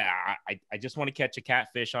yeah, I just want to catch a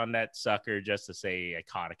catfish on that sucker just to say I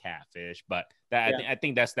caught a catfish. But I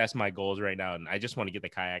think that's my goals right now, and I just want to get the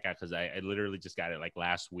kayak out because I literally just got it like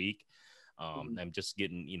last week. I'm just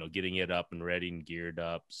getting it up and ready and geared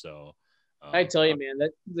up. So I tell you, man,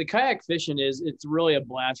 that the kayak fishing it's really a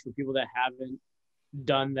blast for people that haven't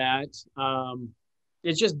done that.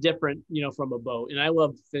 It's just different, from a boat, and I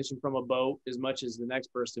love fishing from a boat as much as the next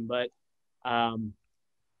person. But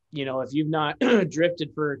if you've not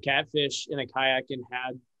drifted for catfish in a kayak and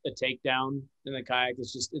had a takedown in the kayak,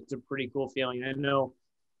 it's a pretty cool feeling. I know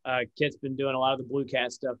Kit's been doing a lot of the blue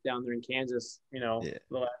cat stuff down there in Kansas, the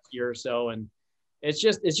last year or so, and it's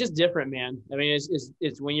just different, man. I mean,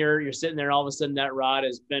 it's when you're sitting there, all of a sudden that rod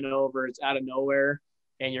is bent over, it's out of nowhere,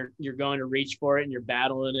 and you're going to reach for it, and you're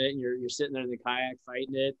battling it, and you're sitting there in the kayak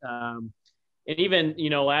fighting it. And even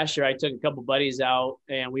last year I took a couple buddies out,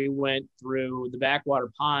 and we went through the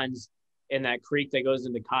backwater ponds in that creek that goes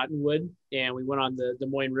into Cottonwood, and we went on the Des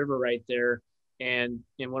Moines River right there. And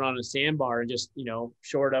went on a sandbar and just,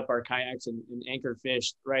 shored up our kayaks and anchored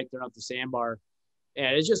fish right there off the sandbar.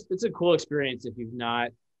 And it's a cool experience if you've not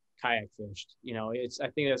kayak fished. I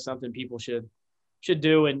think that's something people should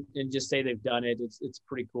do and just say they've done it. It's a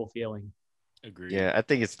pretty cool feeling. Agreed. Yeah, I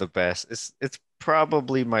think it's the best. It's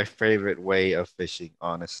probably my favorite way of fishing,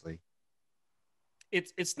 honestly.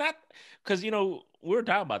 It's not because we were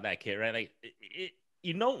talking about that, kid, right? Like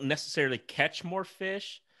you don't necessarily catch more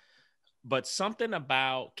fish. But something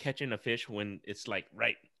about catching a fish when it's like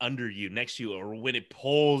right under you, next to you, or when it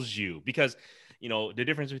pulls you, because, the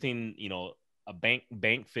difference between, a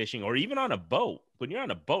bank fishing or even on a boat, when you're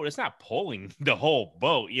on a boat, it's not pulling the whole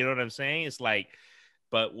boat. You know what I'm saying? It's like,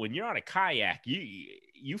 but when you're on a kayak,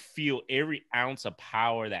 you feel every ounce of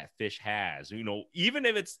power that fish has, even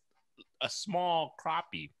if it's a small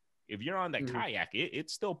crappie. If you're on that kayak, it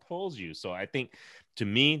still pulls you. So I think to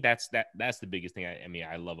me, that's the biggest thing.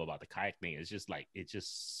 I love about the kayak thing. It's just like, it's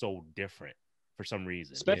just so different for some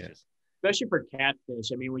reason. Especially for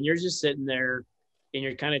catfish. I mean, when you're just sitting there and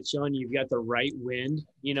you're kind of chilling, you've got the right wind,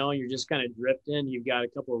 you're just kind of drifting. You've got a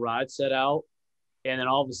couple of rods set out, and then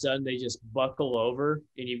all of a sudden they just buckle over,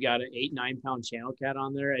 and you've got an 8-9 pound channel cat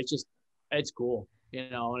on there. It's cool,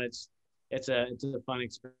 and it's a fun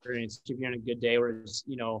experience. If you're on a good day where it's,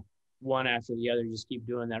 one after the other, just keep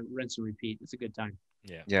doing that, rinse and repeat. It's a good time.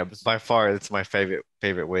 Yeah, by far it's my favorite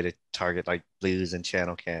way to target like blues and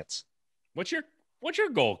channel cats. What's your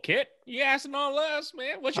goal, Kit? You asking all us,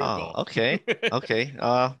 man? What's your goal? Okay.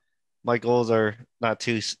 My goals are not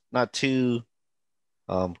too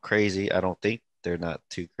crazy. I don't think they're not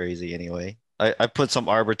too crazy anyway. I put some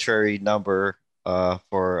arbitrary number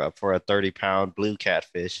for a 30-pound blue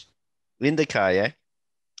catfish in the kayak,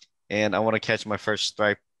 and I want to catch my first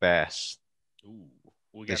striped bass. Ooh,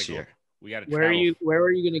 we gotta this go. year. We gotta. Where are you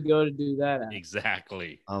going to go to do that at?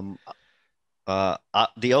 Exactly.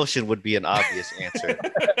 The ocean would be an obvious answer,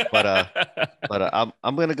 but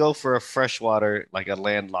I'm gonna go for a freshwater, like a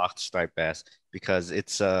landlocked striped bass, because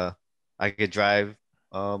it's I could drive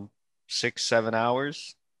 6-7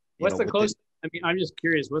 hours. What's the With it. closest? I mean, I'm just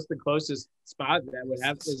curious. What's the closest spot that would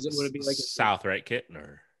have? Would it be like south, right, Kit?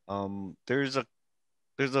 Or There's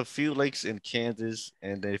a few lakes in Kansas,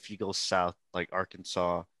 and then if you go south, like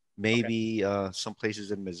Arkansas, okay, maybe some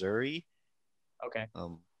places in Missouri. okay.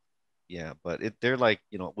 Yeah, but they're like,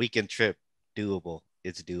 weekend trip, doable.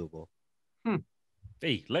 It's doable.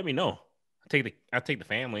 Hey, let me know. I'll take the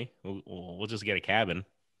family. We'll just get a cabin.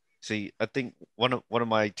 See, I think one of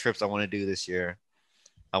my trips I want to do this year,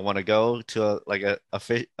 I want to go to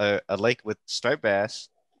a lake with striped bass,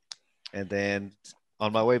 and then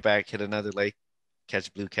on my way back hit another lake,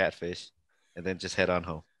 catch blue catfish, and then just head on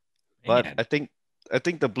home. But Man. I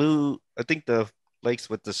think the lakes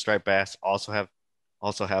with the striped bass also have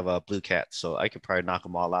a blue cat, so I could probably knock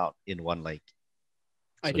them all out in one lake.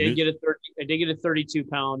 I did get a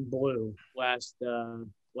 32-pound blue last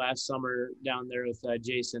summer down there with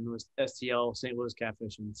Jason with STL St. Louis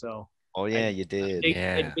catfishing. So Oh yeah, you did.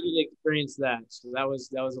 I did experience that. So that was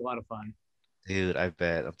a lot of fun. Dude, I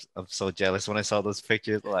bet. I'm so jealous when I saw those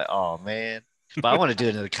pictures. I'm like, oh man. But I want to do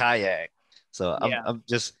it in a kayak. So I'm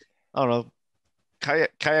just, I don't know.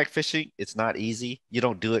 Kayak fishing, it's not easy. You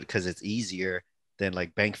don't do it because it's easier than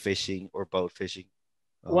like bank fishing or boat fishing.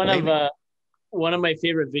 One of my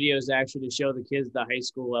favorite videos actually to show the kids the high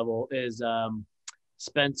school level is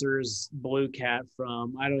Spencer's blue cat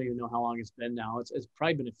from, I don't even know how long it's been now. It's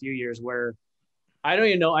probably been a few years, where I don't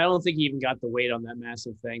even know. I don't think he even got the weight on that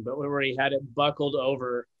massive thing, but where he had it buckled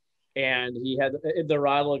over and he had the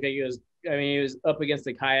rod look like he was up against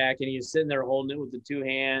the kayak and he was sitting there holding it with the two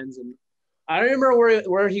hands. And I don't remember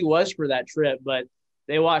where he was for that trip, but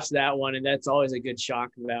they watched that one, and that's always a good shock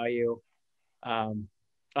value. I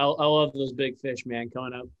love those big fish, man,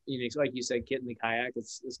 coming up. Like you said, getting the kayak,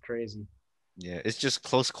 it's crazy. Yeah, it's just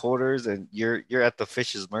close quarters, and you're at the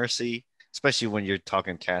fish's mercy, especially when you're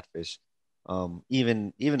talking catfish.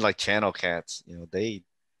 Even like channel cats, they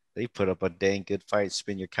put up a dang good fight,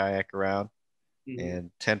 spin your kayak around,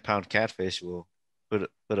 and 10-pound catfish will put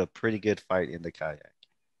a pretty good fight in the kayak.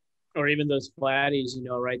 Or even those flatties,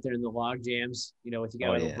 right there in the log jams, with you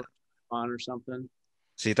got on or something.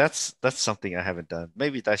 See, that's something I haven't done.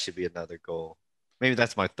 Maybe that should be another goal. Maybe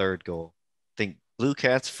that's my third goal. Think blue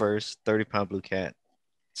cats first, 30-pound blue cat,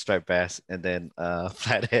 striped bass, and then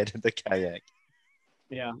flathead in the kayak.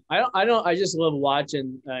 Yeah, I just love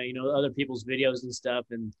watching other people's videos and stuff,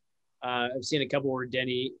 and I've seen a couple where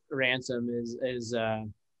Denny Ransom is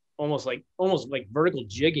almost like vertical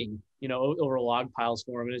jigging, over log piles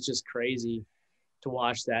for him, and it's just crazy to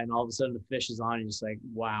watch that. And all of a sudden the fish is on, and you're just like,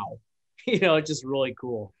 wow, it's just really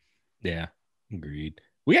cool. Yeah, agreed.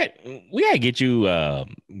 We gotta get you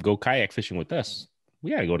go kayak fishing with us. We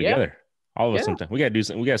gotta go together. All of us sometime. We gotta do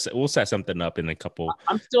something. We'll set something up in a couple.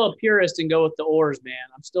 I'm still a purist and go with the oars, man.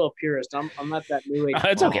 I'm still a purist. I'm not that new age.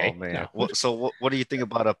 It's okay, man. No. So what do you think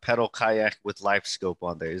about a pedal kayak with life scope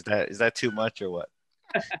on there? Is that too much or what?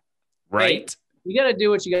 Right. Hey, you got to do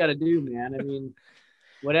what you got to do, man. I mean,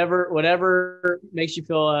 whatever makes you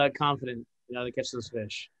feel confident, to catch those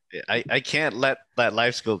fish. I can't let that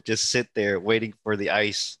life scope just sit there waiting for the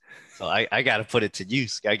ice. So I got to put it to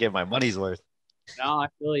use. Got to get my money's worth. No, I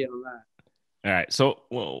feel you on that. All right. So,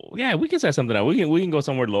 we can set something up. We can go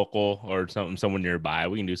somewhere local or somewhere nearby.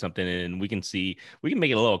 We can do something, and we can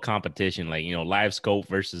make it a little competition, like, live scope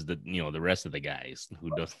versus the rest of the guys who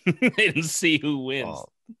doesn't and see who wins.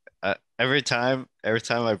 Every time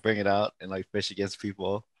I bring it out and like fish against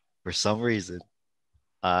people, for some reason,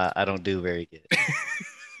 I don't do very good.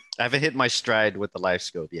 I haven't hit my stride with the live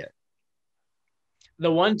scope yet.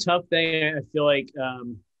 The one tough thing I feel like,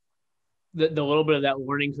 the little bit of that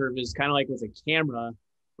learning curve is kind of like with a camera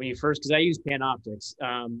when you first, because I use Panoptics.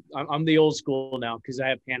 I'm the old school now because I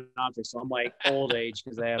have Panoptics, so I'm like old age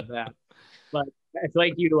because I have that. But I feel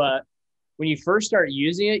like when you first start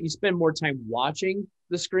using it, you spend more time watching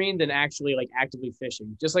the screen than actually like actively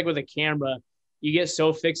fishing. Just like with a camera, you get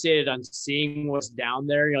so fixated on seeing what's down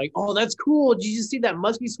there. You're like, oh, that's cool. Did you just see that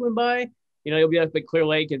muskie swim by? You'll be up at Clear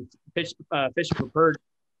Lake and fishing for perch.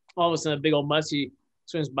 All of a sudden, a big old muskie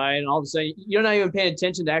swims by, and all of a sudden, you're not even paying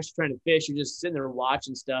attention to actually trying to fish. You're just sitting there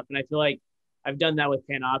watching stuff. And I feel like I've done that with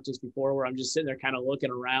Panoptics before, where I'm just sitting there kind of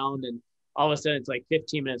looking around, and all of a sudden, it's like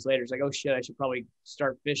 15 minutes later, it's like, oh shit, I should probably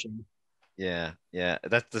start fishing. Yeah.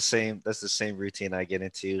 That's the same routine I get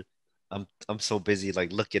into. I'm so busy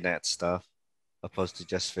like looking at stuff opposed to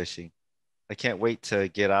just fishing. I can't wait to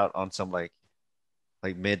get out on some like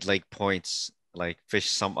mid-lake points, like fish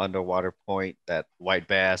some underwater point that white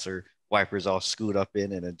bass or wipers all scoot up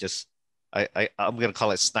in, and then just I'm gonna call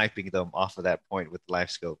it sniping them off of that point with live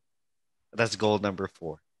scope. That's goal number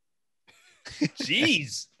 4.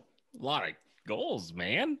 Jeez, a lot of goals,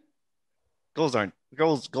 man. Goals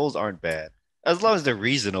aren't bad as long as they're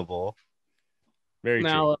reasonable. Very true.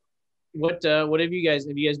 Now, what have you guys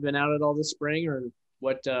been out at all this spring, or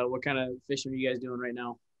what kind of fishing are you guys doing right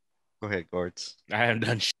now? Go ahead, Gords. I haven't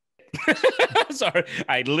done shit. Sorry.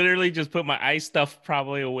 I literally just put my ice stuff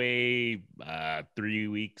probably away 3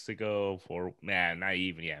 weeks ago. Not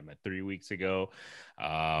even, yeah, 3 weeks ago.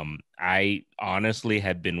 I honestly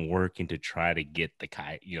have been working to try to get the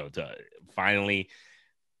kayak, to finally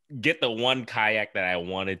get the one kayak that I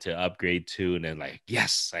wanted to upgrade to. And then like,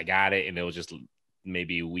 yes, I got it. And it was just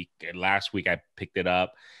maybe last week I picked it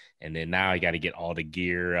up. And then now I got to get all the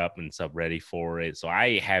gear up and stuff ready for it. So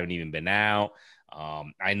I haven't even been out.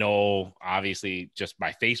 I know, obviously, just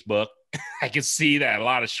by Facebook, I can see that a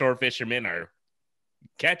lot of shore fishermen are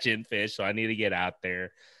catching fish. So I need to get out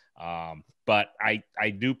there. But I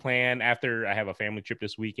do plan, after I have a family trip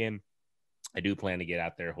this weekend, I do plan to get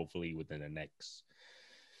out there hopefully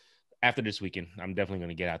after this weekend. I'm definitely going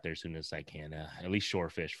to get out there as soon as I can, at least shore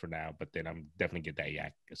fish for now. But then I'm definitely get that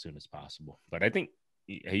yak as soon as possible. But I think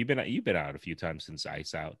you've been out a few times since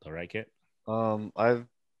ice out, all right, Kit?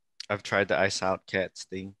 I've tried the ice out cats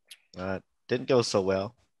thing. Didn't go so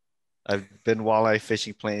well. I've been walleye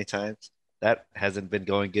fishing plenty of times. That hasn't been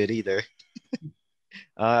going good either.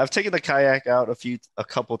 I've taken the kayak out a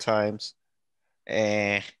couple times.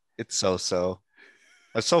 It's so. So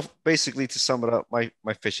basically, to sum it up, my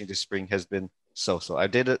fishing this spring has been so. I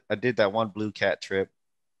did that one blue cat trip.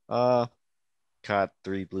 Caught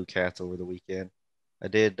 3 blue cats over the weekend. I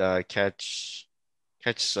did catch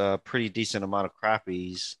a pretty decent amount of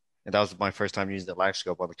crappies, and that was my first time using the live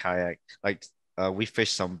scope on the kayak. Like we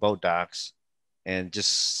fished some boat docks, and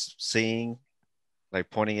just seeing, like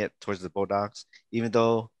pointing it towards the boat docks, even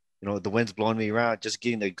though the wind's blowing me around, just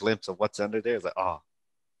getting a glimpse of what's under there. It's like, oh,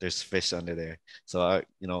 there's fish under there. So I,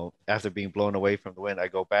 after being blown away from the wind, I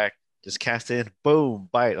go back, just cast in, boom,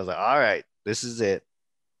 bite. I was like, all right, this is it.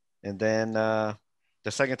 And then the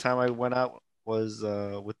second time I went out was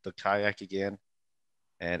with the kayak again,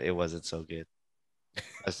 and it wasn't so good.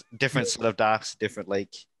 A different set of docks, different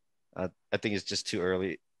lake. I think it's just too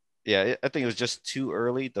early. Yeah, I think it was just too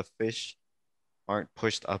early. The fish aren't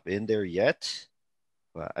pushed up in there yet.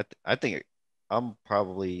 But I think I'm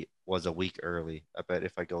probably was a week early. I bet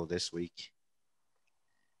if I go this week.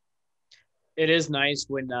 It is nice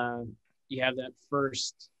when you have that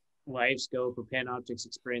first live scope or Panoptics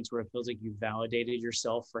experience where it feels like you validated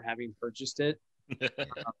yourself for having purchased it.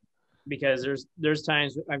 Because there's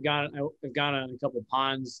times I've gone on a couple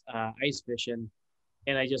ponds ice fishing,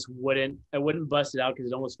 and I wouldn't bust it out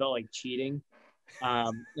because it almost felt like cheating.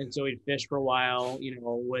 And so we'd fish for a while,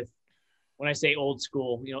 with, when I say old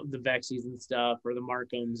school, the Vexies and stuff, or the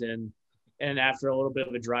Markhams, and after a little bit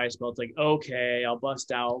of a dry spell, it's like, okay, I'll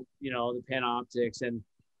bust out, the Panoptics, and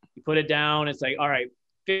you put it down. It's like, all right,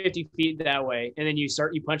 50 feet that way. And then you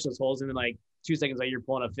punch those holes, and then like 2 seconds later, you're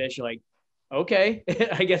pulling a fish. You're like, okay,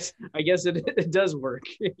 I guess it does work,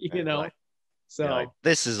 Like, so like,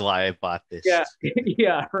 this is why I bought this. Yeah.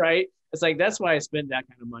 Yeah. Right. It's like, that's why I spent that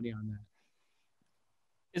kind of money on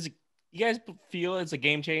that. You guys feel it's a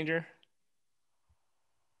game changer?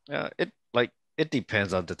 It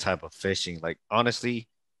depends on the type of fishing. Like, honestly,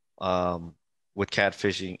 with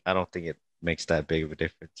catfishing, I don't think it makes that big of a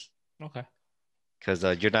difference. Okay. Because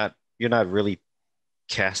you're not really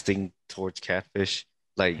casting towards catfish.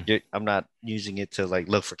 Like, I'm not using it to like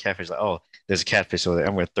look for catfish. Like, oh, there's a catfish over there,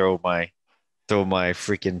 I'm gonna throw my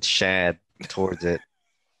freaking shad towards it.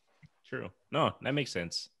 True. No, that makes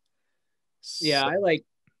sense. Yeah, I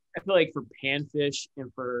feel like for panfish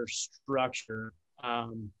and for structure,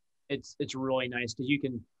 it's really nice because you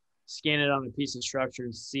can scan it on a piece of structure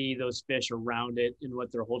and see those fish around it and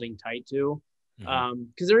what they're holding tight to.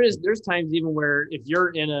 Because there's times even where if you're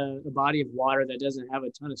in a body of water that doesn't have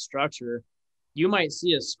a ton of structure, you might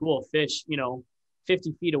see a school of fish,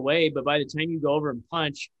 50 feet away, but by the time you go over and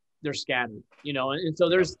punch, they're scattered, and so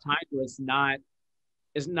there's times where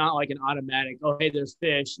it's not like an automatic, oh, hey, there's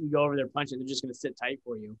fish, you go over there, punch it, they're just going to sit tight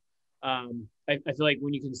for you. I feel like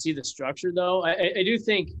when you can see the structure, though, I do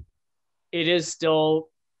think it is still,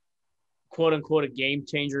 quote unquote, a game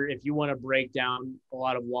changer if you want to break down a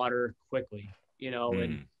lot of water quickly,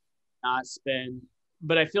 and not spend.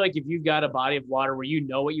 But I feel like if you've got a body of water where you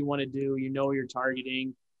know what you want to do, what you're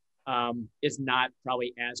targeting, it's not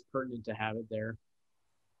probably as pertinent to have it there.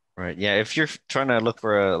 Right. Yeah. If you're trying to look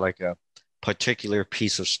for a particular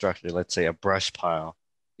piece of structure, let's say a brush pile,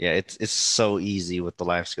 yeah, it's so easy with the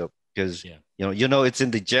live scope because it's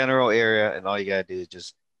in the general area, and all you gotta do is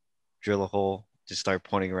just drill a hole, just start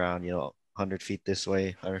pointing around, 100 feet this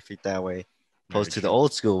way, 100 feet that way. Very Opposed to the true.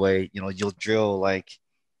 old school way, you'll drill like,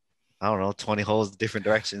 I don't know, 20 holes in different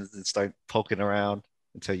directions and start poking around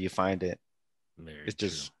until you find it. Very It's true.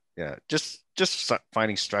 just, yeah, just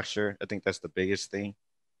finding structure. I think that's the biggest thing.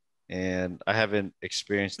 And I haven't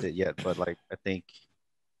experienced it yet, but like I think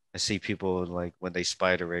I see people like when they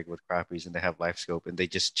spider rig with crappies and they have life scope and they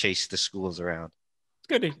just chase the schools around.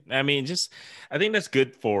 Good. I mean, just I think that's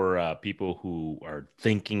good for people who are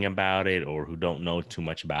thinking about it or who don't know too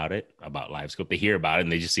much about it, about live scope. They hear about it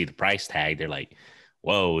and they just see the price tag. They're like,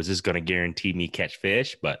 "Whoa, is this going to guarantee me catch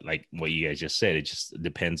fish?" But like what you guys just said, it just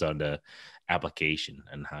depends on the application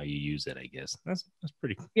and how you use it. I guess that's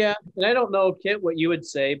pretty. Yeah, and I don't know, Kit, what you would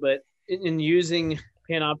say, but in using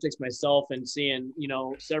Panoptics myself and seeing,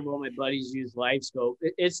 several of my buddies use LiveScope,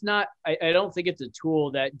 it's not. I don't think it's a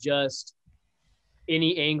tool that just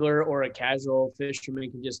any angler or a casual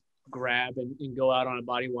fisherman can just grab and go out on a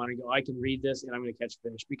body water and go, I can read this and I'm going to catch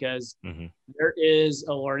fish, because there is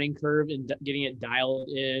a learning curve in getting it dialed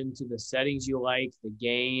into the settings you like, the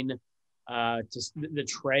gain, just the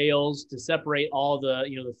trails to separate all the,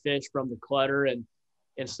 the fish from the clutter and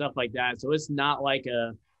stuff like that. So it's not like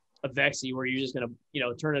a Vexy where you're just going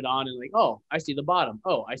to, turn it on and like, oh, I see the bottom.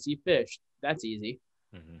 Oh, I see fish. That's easy.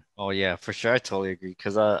 Oh yeah, for sure. I totally agree.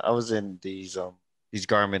 Because I was in these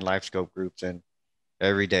Garmin life scope groups, and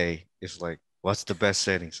every day it's like, what's the best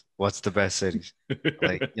settings? What's the best settings?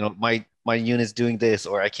 Like, my unit's doing this,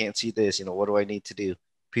 or I can't see this, what do I need to do?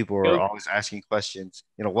 People are Go. always asking questions,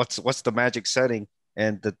 what's the magic setting?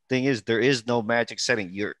 And the thing is, there is no magic setting.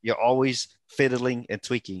 You're always fiddling and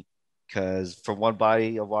tweaking, because from one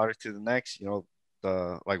body of water to the next,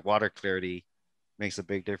 the like water clarity makes a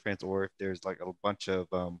big difference. Or if there's like a bunch of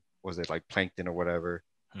was it like plankton or whatever,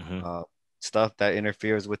 uh, stuff that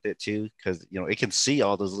interferes with it too, because it can see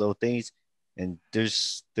all those little things. And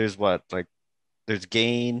there's what, like, there's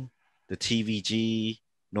gain, the TVG,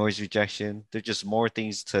 noise rejection. There's just more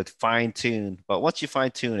things to fine tune. But once you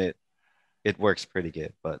fine tune it, it works pretty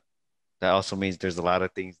good. But that also means there's a lot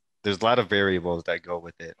of things. There's a lot of variables that go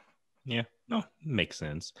with it. Yeah, no, makes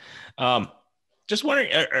sense. Just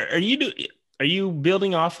wondering, are you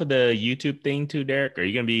building off of the YouTube thing too, Derek? Are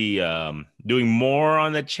you going to be doing more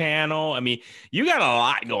on the channel? I mean, you got a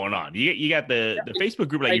lot going on. You got the Facebook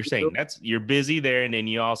group, like I you're saying, do. you're busy there, and then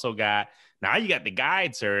you also got now you got the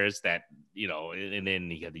guide service that and then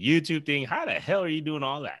you got the YouTube thing. How the hell are you doing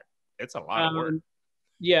all that? It's a lot of work.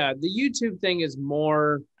 Yeah, the YouTube thing is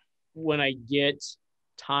more when I get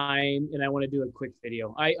time and I want to do a quick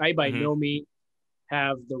video. I by no means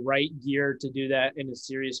have the right gear to do that in a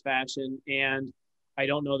serious fashion, and I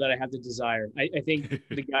don't know that I have the desire. I think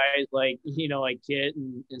the guys like like Kit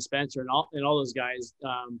and Spencer and all those guys,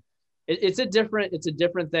 it's a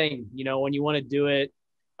different thing. When you want to do it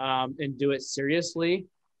and do it seriously,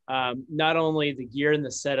 not only the gear and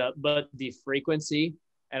the setup, but the frequency.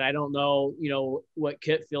 And I don't know, what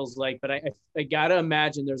Kit feels like, but I gotta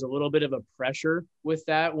imagine there's a little bit of a pressure with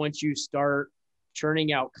that once you start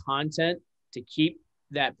churning out content to keep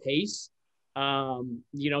that pace.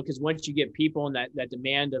 Because once you get people in that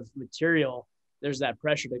demand of material, there's that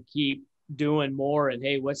pressure to keep doing more and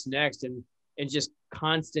hey, what's next? And just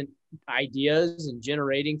constant ideas and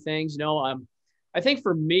generating things. I think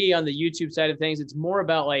for me on the YouTube side of things, it's more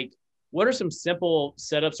about like, what are some simple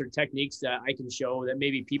setups or techniques that I can show that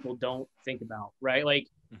maybe people don't think about, right? Like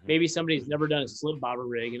maybe somebody's never done a slip bobber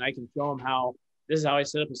rig and I can show them how this is how I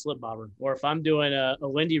set up a slip bobber. Or if I'm doing a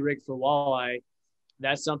Lindy rig for walleye,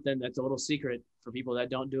 that's something that's a little secret for people that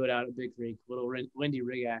don't do it out at Big Creek, little Lindy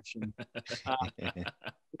rig action.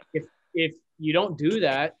 If you don't do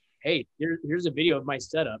that, hey, here's a video of my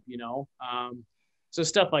setup, so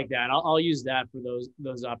stuff like that. I'll use that for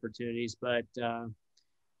those opportunities, but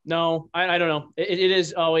no, I don't know. It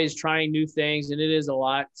is always trying new things, and it is a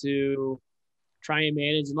lot to try and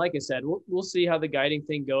manage. And like I said, we'll see how the guiding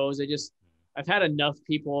thing goes. I've had enough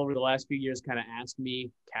people over the last few years kind of ask me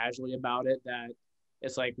casually about it that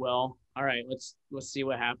it's like, well, all right, let's see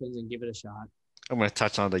what happens and give it a shot. I'm gonna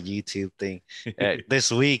touch on the YouTube thing.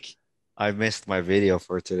 This week, I missed my video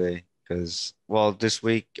for today because, well, this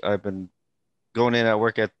week I've been going in at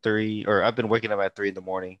work at 3, or I've been waking up at 3 in the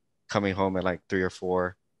morning, coming home at like 3 or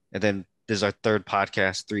 4. And then this is our third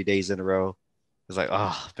podcast 3 days in a row. It's like,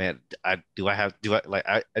 oh man, I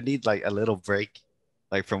need like a little break,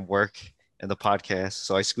 like from work and the podcast.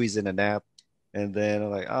 So I squeeze in a nap, and then I'm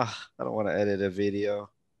like, I don't want to edit a video,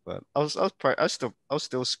 but I'll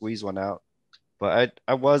still squeeze one out. But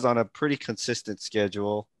I was on a pretty consistent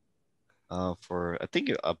schedule for I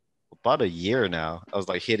think about a year now. I was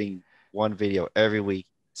like hitting one video every week,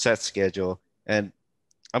 set schedule, and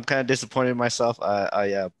I'm kind of disappointed in myself.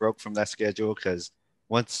 I broke from that schedule because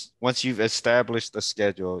once you've established the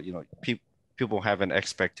schedule, you know, people have an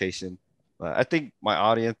expectation. I think my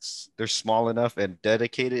audience, they're small enough and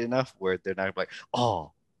dedicated enough where they're not like,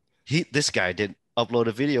 oh, this guy didn't upload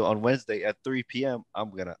a video on Wednesday at 3 p.m.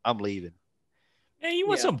 I'm leaving. Hey, you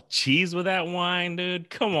want some cheese with that wine, dude?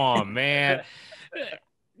 Come on, man.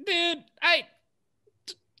 Dude,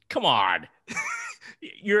 come on.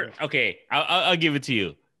 You're okay. I'll give it to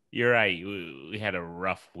you. You're right. We had a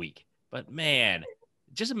rough week, but man,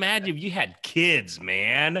 just imagine if you had kids,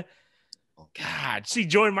 man. God, see,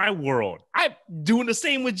 join my world. I'm doing the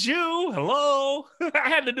same with you. Hello. I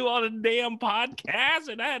had to do all the damn podcasts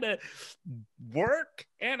and I had to work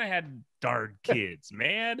and I had darn kids,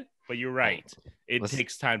 man. But you're right. It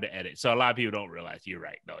takes time to edit. So a lot of people don't realize you're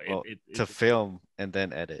right. No, to film and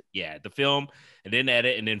then edit. Yeah, the film and then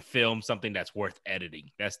edit and then film something that's worth editing.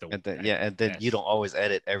 That's the and then you don't always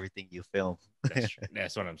edit everything you film.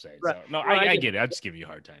 That's what I'm saying. Right. So no, I get it. I'm just giving you a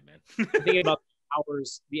hard time, man. Thinking about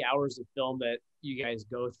the hours of film that you guys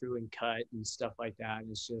go through and cut and stuff like that.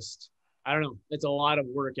 It's just, I don't know. It's a lot of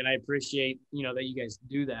work, and I appreciate, you know, that you guys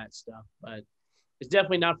do that stuff, but it's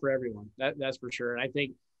definitely not for everyone. That's for sure. And I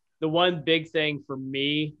think the one big thing for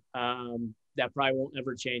me that probably won't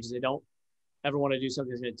ever change is I don't ever want to do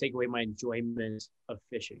something that's going to take away my enjoyment of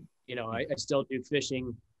fishing. You know, I still do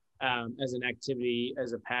fishing as an activity,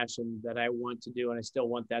 as a passion that I want to do, and I still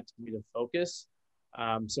want that to be the focus.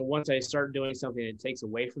 So once I start doing something that takes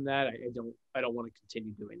away from that, I don't want to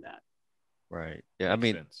continue doing that. Right. Yeah. I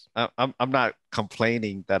mean, I'm not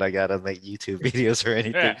complaining that I gotta make YouTube videos or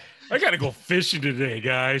anything. Yeah, I gotta go fishing today,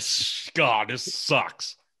 guys. God, this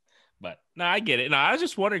sucks. But no, I get it. No, I was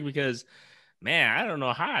just wondering because, man, I don't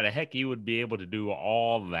know how the heck you would be able to do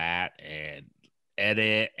all that and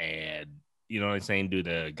edit and, you know what I'm saying, do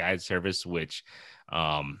the guide service, which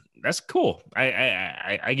that's cool.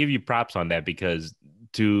 I give you props on that because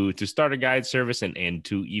to start a guide service and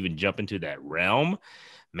to even jump into that realm,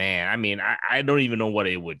 man, I mean, I don't even know what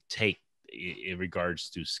it would take in regards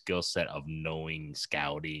to skill set of knowing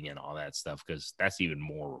scouting and all that stuff, because that's even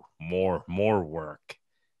more work.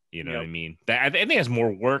 You know what I mean? I think that's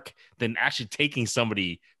more work than actually taking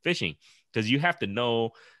somebody fishing, because you have to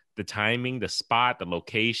know the timing, the spot, the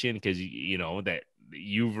location, because you know that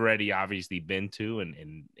you've already obviously been to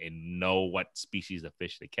and know what species of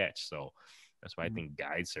fish to catch. So that's why I think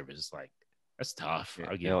guide service is like, that's tough.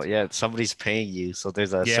 Somebody's paying you, so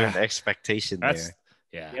there's a certain expectation there.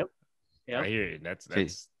 Yeah. Yep. I hear you. That's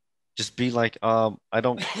just be like, I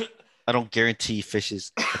don't guarantee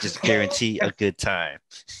fishes. I just guarantee a good time.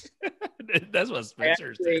 That's what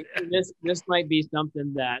Spencer said. This might be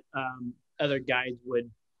something that other guides would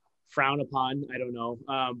frown upon. I don't know,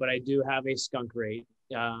 but I do have a skunk rate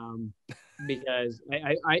because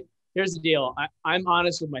I here's the deal. I'm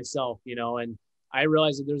honest with myself, you know, and I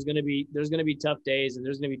realize that there's gonna be tough days and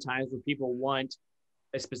there's gonna be times where people want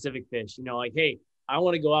a specific fish. You know, like, hey, I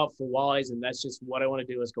want to go out for walleyes, and that's just what I want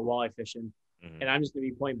to do. Let's go walleye fishing. And I'm just going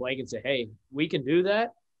to be point blank and say, hey, we can do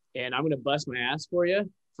that. And I'm going to bust my ass for you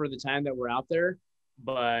for the time that we're out there,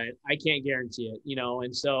 but I can't guarantee it, you know?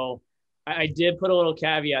 And so I did put a little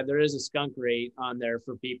caveat. There is a skunk rate on there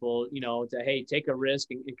for people, you know, to, hey, take a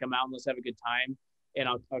risk and come out and let's have a good time. And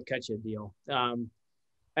I'll cut you a deal.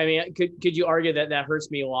 I mean, could you argue that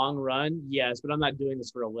hurts me long run? Yes, but I'm not doing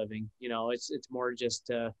this for a living. You know, it's more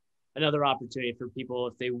just another opportunity for people,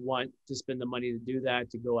 if they want to spend the money to do that,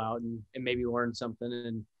 to go out and maybe learn something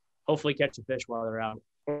and hopefully catch a fish while they're out.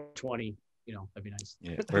 Or 20, you know, that'd be nice.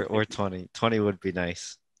 Yeah, or 20 would be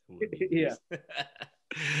nice. Yeah.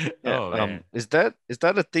 Oh man. Is that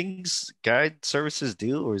a things guide services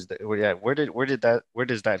do, or is that, where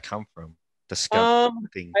does that come from? The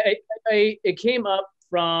skunk thing. It came up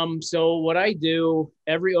from, so what I do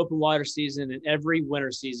every open water season and every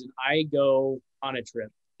winter season, I go on a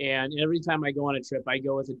trip. And every time I go on a trip, I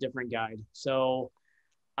go with a different guide. So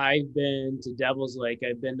I've been to Devil's Lake.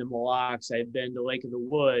 I've been to Mille Lacs. I've been to Lake of the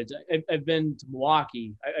Woods. I've been to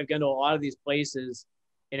Milwaukee. I've gone to a lot of these places.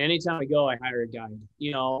 And anytime I go, I hire a guide,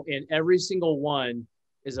 you know, and every single one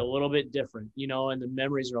is a little bit different, you know, and the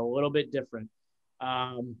memories are a little bit different.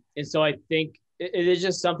 And so I think it is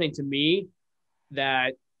just something to me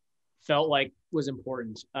that felt like was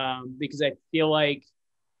important because I feel like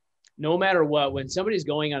no matter what, when somebody's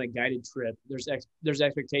going on a guided trip, there's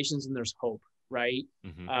expectations and there's hope, right?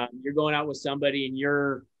 You're going out with somebody and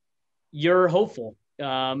you're hopeful.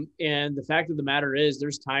 And the fact of the matter is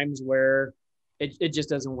there's times where it just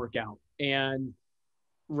doesn't work out. And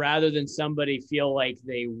rather than somebody feel like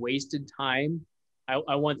they wasted time,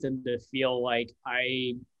 I want them to feel like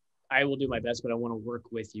I I will do my best, but I want to work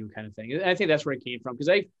with you kind of thing. And I think that's where it came from. Cause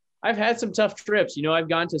I've had some tough trips, you know, I've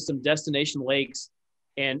gone to some destination lakes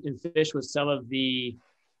and fished with some of the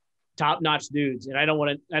top-notch dudes. And I don't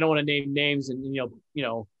want to name names and,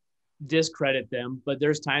 discredit them, but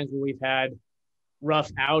there's times when we've had rough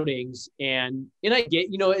outings and I get,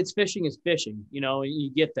 it's fishing is fishing, and you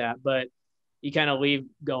get that, but you kind of leave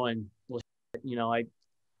going, well,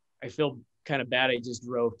 I feel kind of bad. I just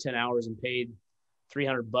drove 10 hours and paid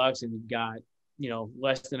 $300 and got,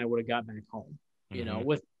 less than I would have got back home,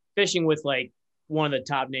 with fishing with like one of the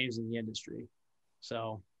top names in the industry.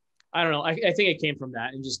 So I don't know. I think it came from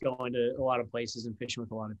that and just going to a lot of places and fishing with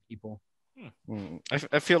a lot of people.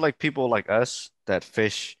 I feel like people like us that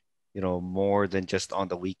fish, more than just on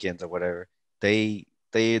the weekends or whatever,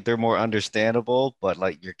 they're more understandable, but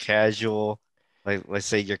like your casual, like let's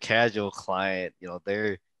say your casual client,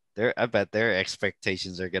 I bet their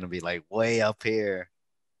expectations are gonna be like way up here,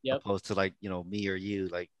 opposed to like, me or you.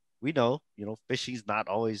 Like we know, fishing's not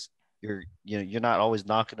always you're not always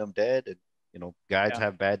knocking them dead, and guides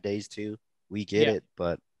have bad days too. We get it,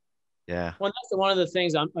 but yeah. Well, that's one of the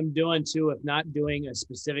things I'm doing too, if not doing a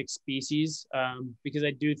specific species, because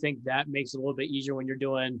I do think that makes it a little bit easier when you're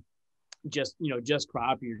doing just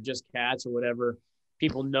crappie or just cats or whatever.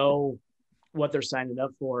 People know what they're signing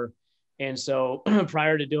up for. And so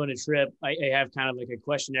prior to doing a trip, I have kind of like a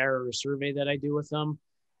questionnaire or a survey that I do with them,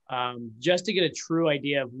 just to get a true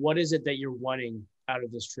idea of what is it that you're wanting out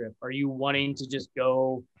of this trip. Are you wanting to just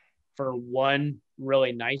go for one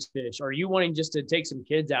really nice fish? Are you wanting just to take some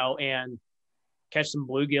kids out and catch some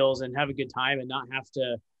bluegills and have a good time and not have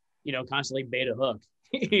to, constantly bait a hook,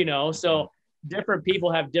 So different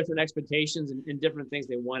people have different expectations and different things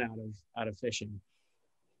they want out of fishing.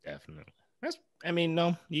 Definitely.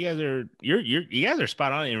 No, you guys are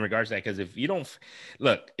spot on in regards to that. Cause if you don't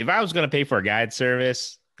look, if I was going to pay for a guide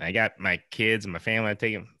service, I got my kids and my family, I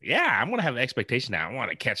take them. Yeah. I'm going to have an expectation now. I want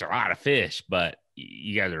to catch a lot of fish, but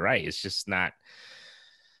you guys are right. It's just not,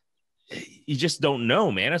 you just don't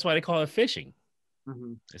know, man. That's why they call it fishing.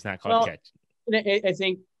 Mm-hmm. It's not called catch. I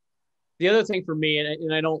think the other thing for me,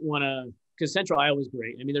 and I don't want to, because Central Iowa is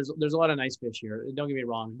great. I mean, there's a lot of nice fish here. Don't get me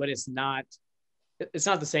wrong, but it's not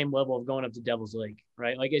the same level of going up to Devil's Lake,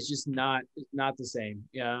 right? Like it's just not the same.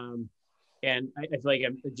 And I feel like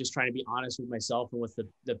I'm just trying to be honest with myself and with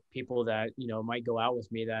the people that, might go out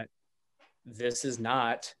with me, that this is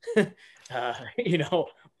not,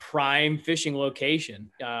 prime fishing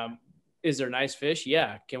location. Is there nice fish?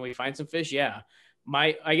 Yeah. Can we find some fish? Yeah.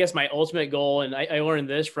 I guess my ultimate goal, and I learned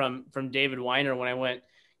this from David Weiner when I went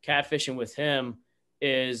catfishing with him,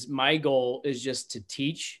 is my goal is just to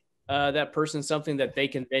teach that person something that they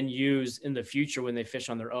can then use in the future when they fish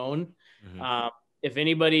on their own. Mm-hmm. If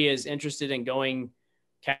anybody is interested in going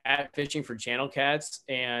cat fishing for channel cats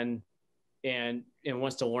and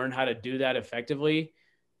wants to learn how to do that effectively,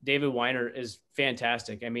 David Weiner is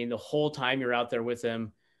fantastic. I mean, the whole time you're out there with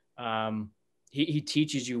him, he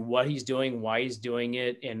teaches you what he's doing, why he's doing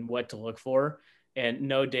it, and what to look for. And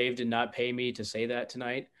no, Dave did not pay me to say that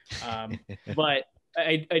tonight. But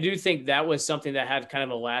I do think that was something that had kind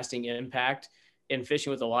of a lasting impact in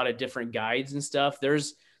fishing with a lot of different guides and stuff.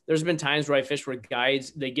 There's been times where I fish with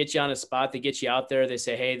guides, they get you on a spot, they get you out there, they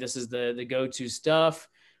say, hey, this is the go-to stuff.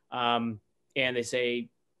 And they say,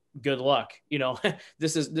 good luck.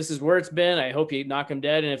 This is where it's been. I hope you knock them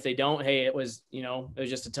dead. And if they don't, hey, it was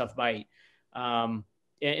just a tough bite.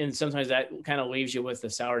 And sometimes that kind of leaves you with a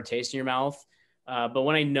sour taste in your mouth. But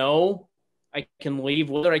when I know I can leave,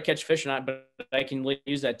 whether I catch fish or not, but I can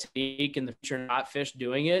use that technique in the future and not fish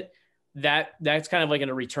doing it, that's kind of like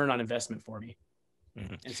a return on investment for me.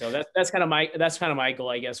 Mm-hmm. And so that's kind of my goal,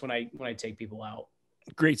 I guess, when I take people out.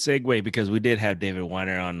 Great segue, because we did have David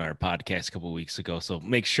Weiner on our podcast a couple of weeks ago. So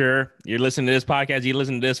make sure you're listening to this podcast. You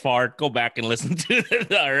listen to this far, go back and listen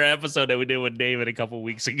to our episode that we did with David a couple of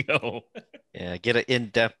weeks ago. Yeah, get an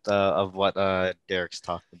in-depth of what Derek's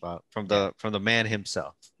talking about from the man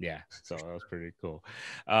himself. Yeah, so that was pretty cool.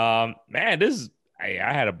 Man, I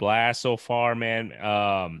had a blast so far,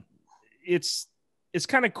 man. It's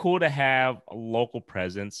kind of cool to have a local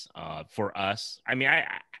presence for us. I mean,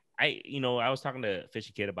 I was talking to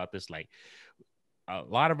Fishy Kid about this. Like, a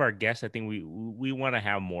lot of our guests, I think we want to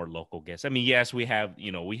have more local guests. I mean, yes, we have,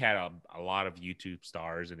 we had a lot of YouTube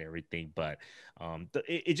stars and everything, but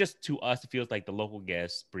it just, to us, it feels like the local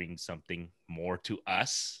guests bring something more to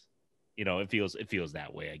us. It feels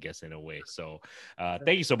that way, I guess, in a way. So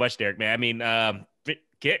thank you so much, Derek, man. I mean,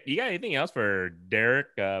 Kit, you got anything else for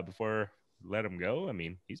Derek before we let him go? I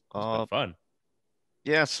mean, he's been fun.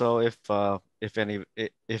 Yeah, so if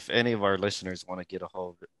any of our listeners want to get a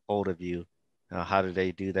hold of you, How do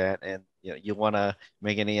they do that? And you want to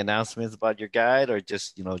make any announcements about your guide, or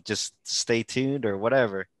just just stay tuned or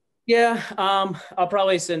whatever? Yeah, I'll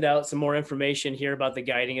probably send out some more information here about the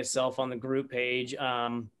guiding itself on the group page.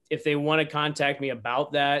 If they want to contact me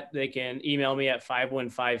about that, they can email me at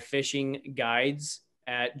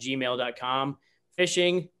 515fishingguides@gmail.com.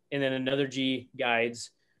 Fishing and then another G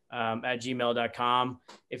guides at gmail.com.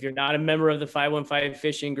 If you're not a member of the 515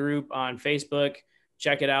 Fishing group on Facebook,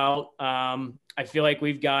 check it out. I feel like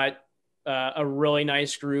we've got a really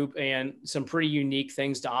nice group and some pretty unique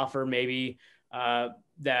things to offer, maybe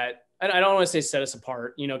that I don't want to say set us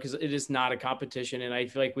apart, because it is not a competition. And I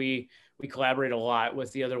feel like we collaborate a lot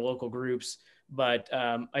with the other local groups, but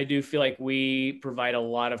I do feel like we provide a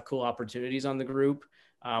lot of cool opportunities on the group.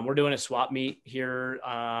 We're doing a swap meet here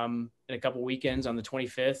in a couple weekends on the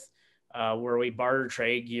 25th, where we barter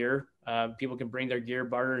trade gear. People can bring their gear,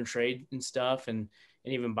 barter and trade and stuff, and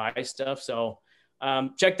even buy stuff. So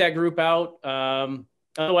check that group out.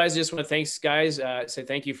 Otherwise, I just want to thanks guys. Say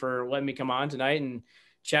thank you for letting me come on tonight and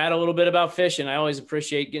chat a little bit about fishing. I always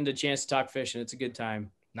appreciate getting the chance to talk fishing. It's a good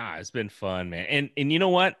time. Nah, it's been fun, man. And you know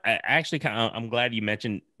what? I'm glad you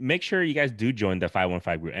mentioned, make sure you guys do join the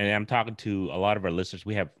 515 group. And I'm talking to a lot of our listeners.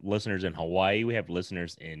 We have listeners in Hawaii. We have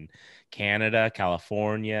listeners in Canada,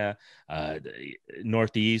 California,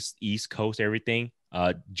 Northeast, East Coast, everything.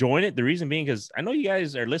 Join it. The reason being, because I know you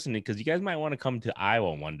guys are listening, because you guys might want to come to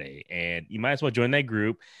Iowa one day, and you might as well join that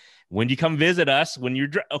group. When you come visit us, when you're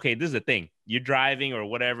okay, this is the thing. You're driving or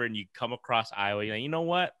whatever, and you come across Iowa, you're like, you know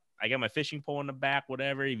what? I got my fishing pole in the back,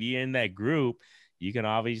 whatever. If you're in that group, you can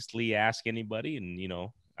obviously ask anybody. And,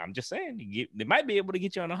 I'm just saying, they might be able to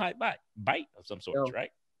get you on a high bite of some sort,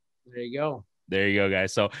 right? There you go. There you go,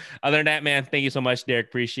 guys. So other than that, man, thank you so much, Derek.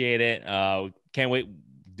 Appreciate it. Can't wait.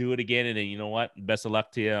 Do it again. And then, you know what? Best of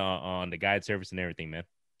luck to you on the guide service and everything, man.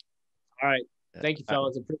 All right. Thank you,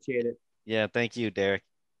 fellas. Appreciate it. Yeah. Thank you, Derek.